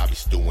shit that I be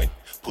stewing.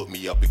 Put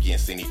me up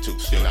against any two,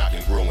 still not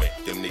congruent.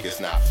 Them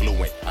niggas not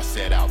fluent. I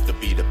set out to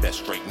be the best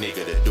straight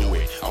nigga to do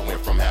it. I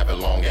went from having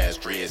long ass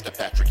dreads to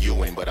Patrick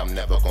Ewing, but I'm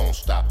never gon'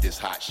 stop this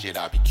hot shit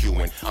I be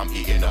queuing. I'm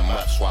eating them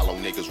up, swallow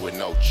niggas with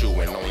no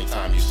chewing. Only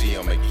time you see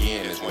them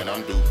again is when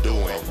I'm doing.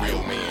 A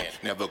real man,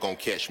 never gon'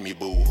 catch me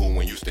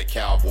boo-hooing. Used to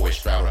cowboy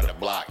straddle the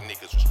block,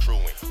 niggas was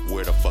truing.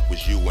 Where the fuck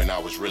was you when I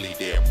was really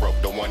dead broke?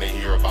 Don't wanna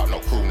hear about no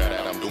crew now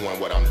that I'm doing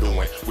what I'm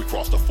doing. We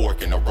crossed the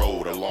fork in the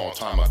road a long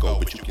time ago,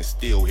 but you can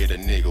still hit a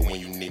nigga when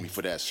you need me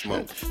for that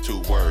smoke.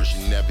 2 words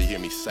you never hear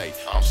me say,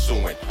 I'm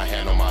suing. I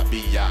handle my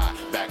BI,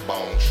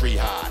 backbone tree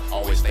high,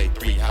 always stay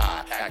 3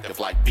 high, active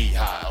like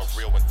beehives.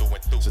 Real and through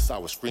and through. Since I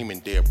was screaming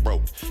dead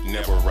broke,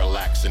 never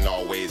relaxing,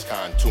 always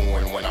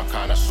contouring when I'm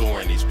kinda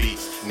soaring these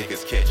beats.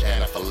 Niggas catch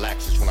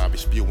anaphylaxis when I be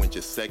spewing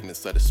just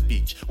segments of the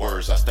speech.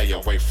 Words I stay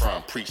away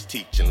from, preach,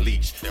 teach, and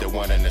leech. They're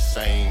one and the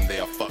same,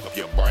 they'll fuck up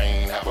your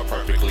brain. Have a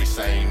perfectly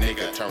sane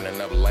nigga turning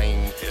up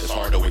lane. It's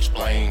hard to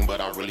explain, but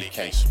I really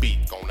can't speak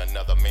on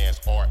another man's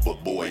art.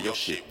 But boy, your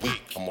shit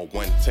weak. I'm a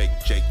one take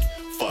Jake,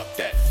 fuck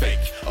that fake.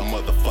 A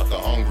motherfucker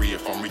hungry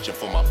if I'm reaching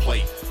for my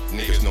plate.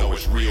 Niggas know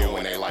it's real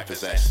when their life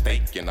is at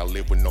stake. And I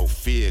live with no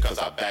fear cause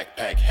I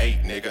backpack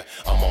hate, nigga.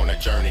 I'm on a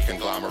journey,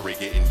 conglomerate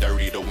getting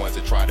dirty. The ones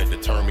that try to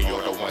deter me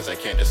or the ones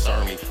that can't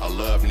discern me. I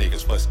love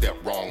niggas but step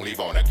wrong, leave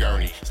on a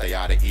gurney. Stay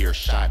out of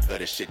earshot of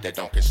the shit that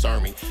don't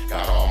concern me.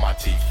 Got all my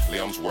teeth,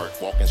 limbs work,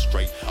 walking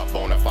straight. A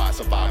bona fide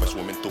survivor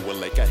swimming through a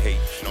lake of hate.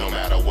 No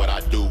matter what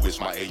I do,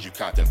 it's my age you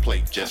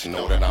contemplate. Just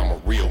know that I'm a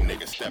real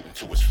nigga stepping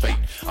to his fate.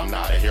 I'm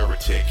not a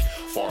heretic,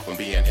 far from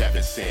being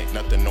heaven sent.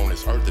 Nothing on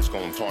this earth is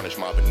gonna tarnish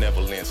my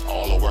benevolence.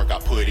 All the work I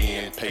put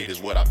in, paid is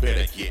what I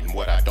better get. And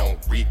what I don't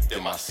reap,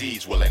 then my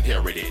seeds will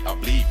inherit it. I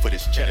bleed for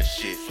this cheddar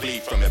shit, flee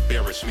from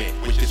embarrassment.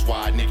 Which is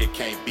why a nigga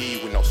can't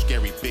be with no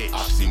scary bitch.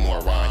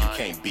 Oxymoron, you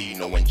can't be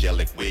no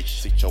angelic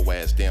witch. Sit your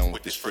ass down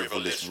with this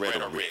frivolous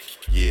rhetoric.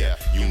 Yeah,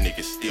 you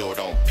niggas still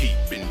don't peep.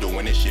 Been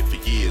doing this shit for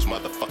years,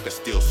 motherfuckers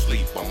still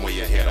sleep. I'm way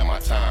ahead of my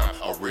time,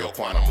 a real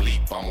quantum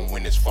leap. I'ma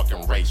win this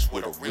fucking race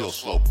with a real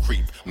slope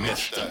creep,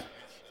 mister.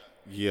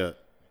 Yeah,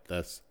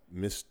 that's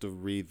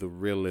Mystery the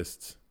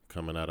Realist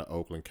coming out of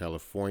Oakland,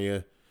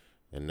 California.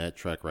 And that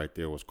track right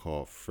there was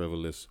called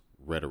Frivolous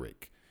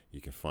Rhetoric.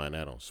 You can find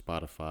that on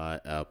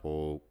Spotify,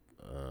 Apple.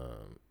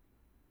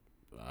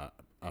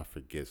 I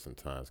forget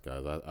sometimes,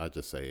 guys. I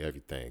just say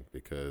everything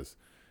because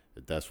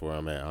that's where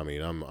I'm at. I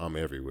mean, I'm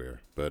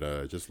everywhere.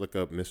 But just look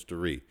up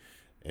Mystery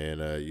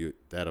and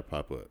that'll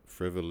pop up.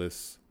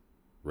 Frivolous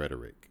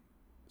Rhetoric.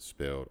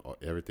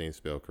 Everything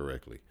spelled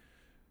correctly.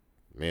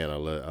 Man, I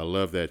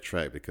love that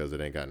track because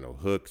it ain't got no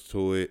hooks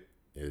to it.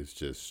 It's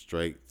just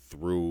straight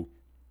through,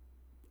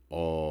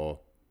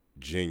 all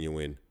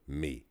genuine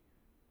me.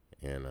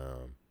 And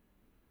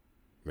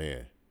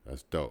man,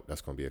 that's dope. That's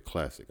gonna be a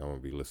classic. I'm gonna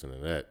be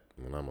listening to that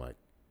when I'm like,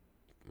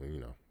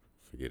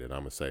 forget it.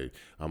 I'm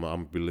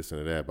gonna be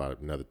listening to that about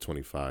another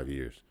 25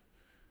 years.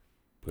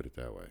 Put it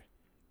that way.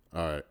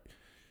 All right,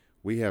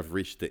 we have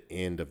reached the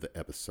end of the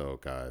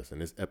episode, guys,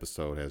 and this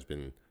episode has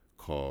been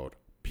called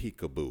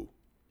PeekaBoo.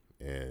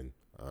 And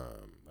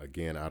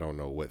again, I don't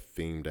know what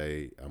theme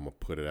day I'm gonna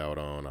put it out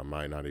on. I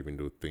might not even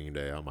do a theme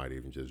day. I might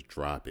even just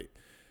drop it,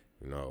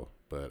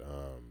 But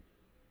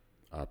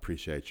I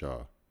appreciate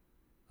y'all.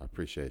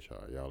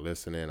 Y'all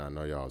listening. I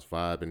know y'all was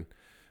vibing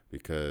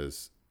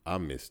because I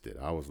missed it.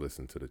 I was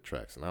listening to the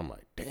tracks and I'm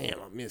like, damn,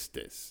 I missed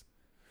this.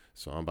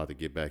 So I'm about to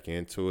get back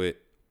into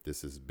it.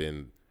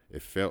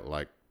 It felt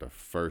like the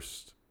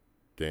first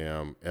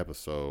damn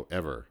episode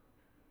ever.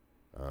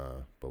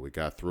 But we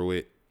got through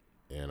it.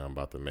 And I'm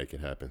about to make it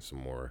happen some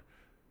more.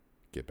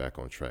 Get back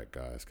on track,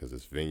 guys, because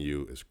this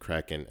venue is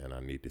cracking, and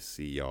I need to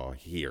see y'all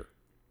here.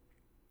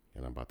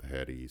 And I'm about to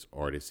have these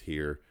artists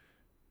here.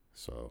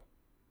 So,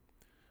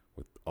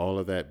 with all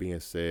of that being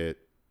said,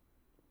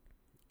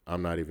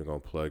 I'm not even going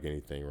to plug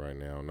anything right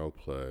now. No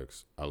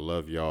plugs. I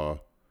love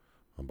y'all.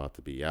 I'm about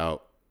to be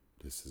out.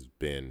 This has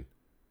been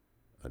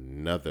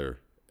another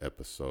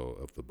episode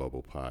of the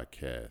Bubble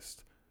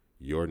Podcast,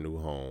 your new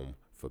home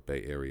for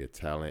Bay Area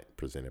talent,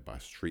 presented by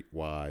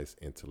Streetwise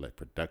Intellect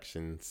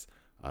Productions.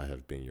 I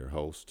have been your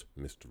host,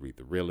 Mystery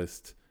the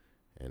Realist.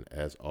 And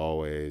as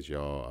always,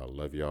 y'all, I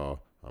love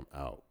y'all. I'm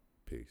out.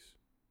 Peace.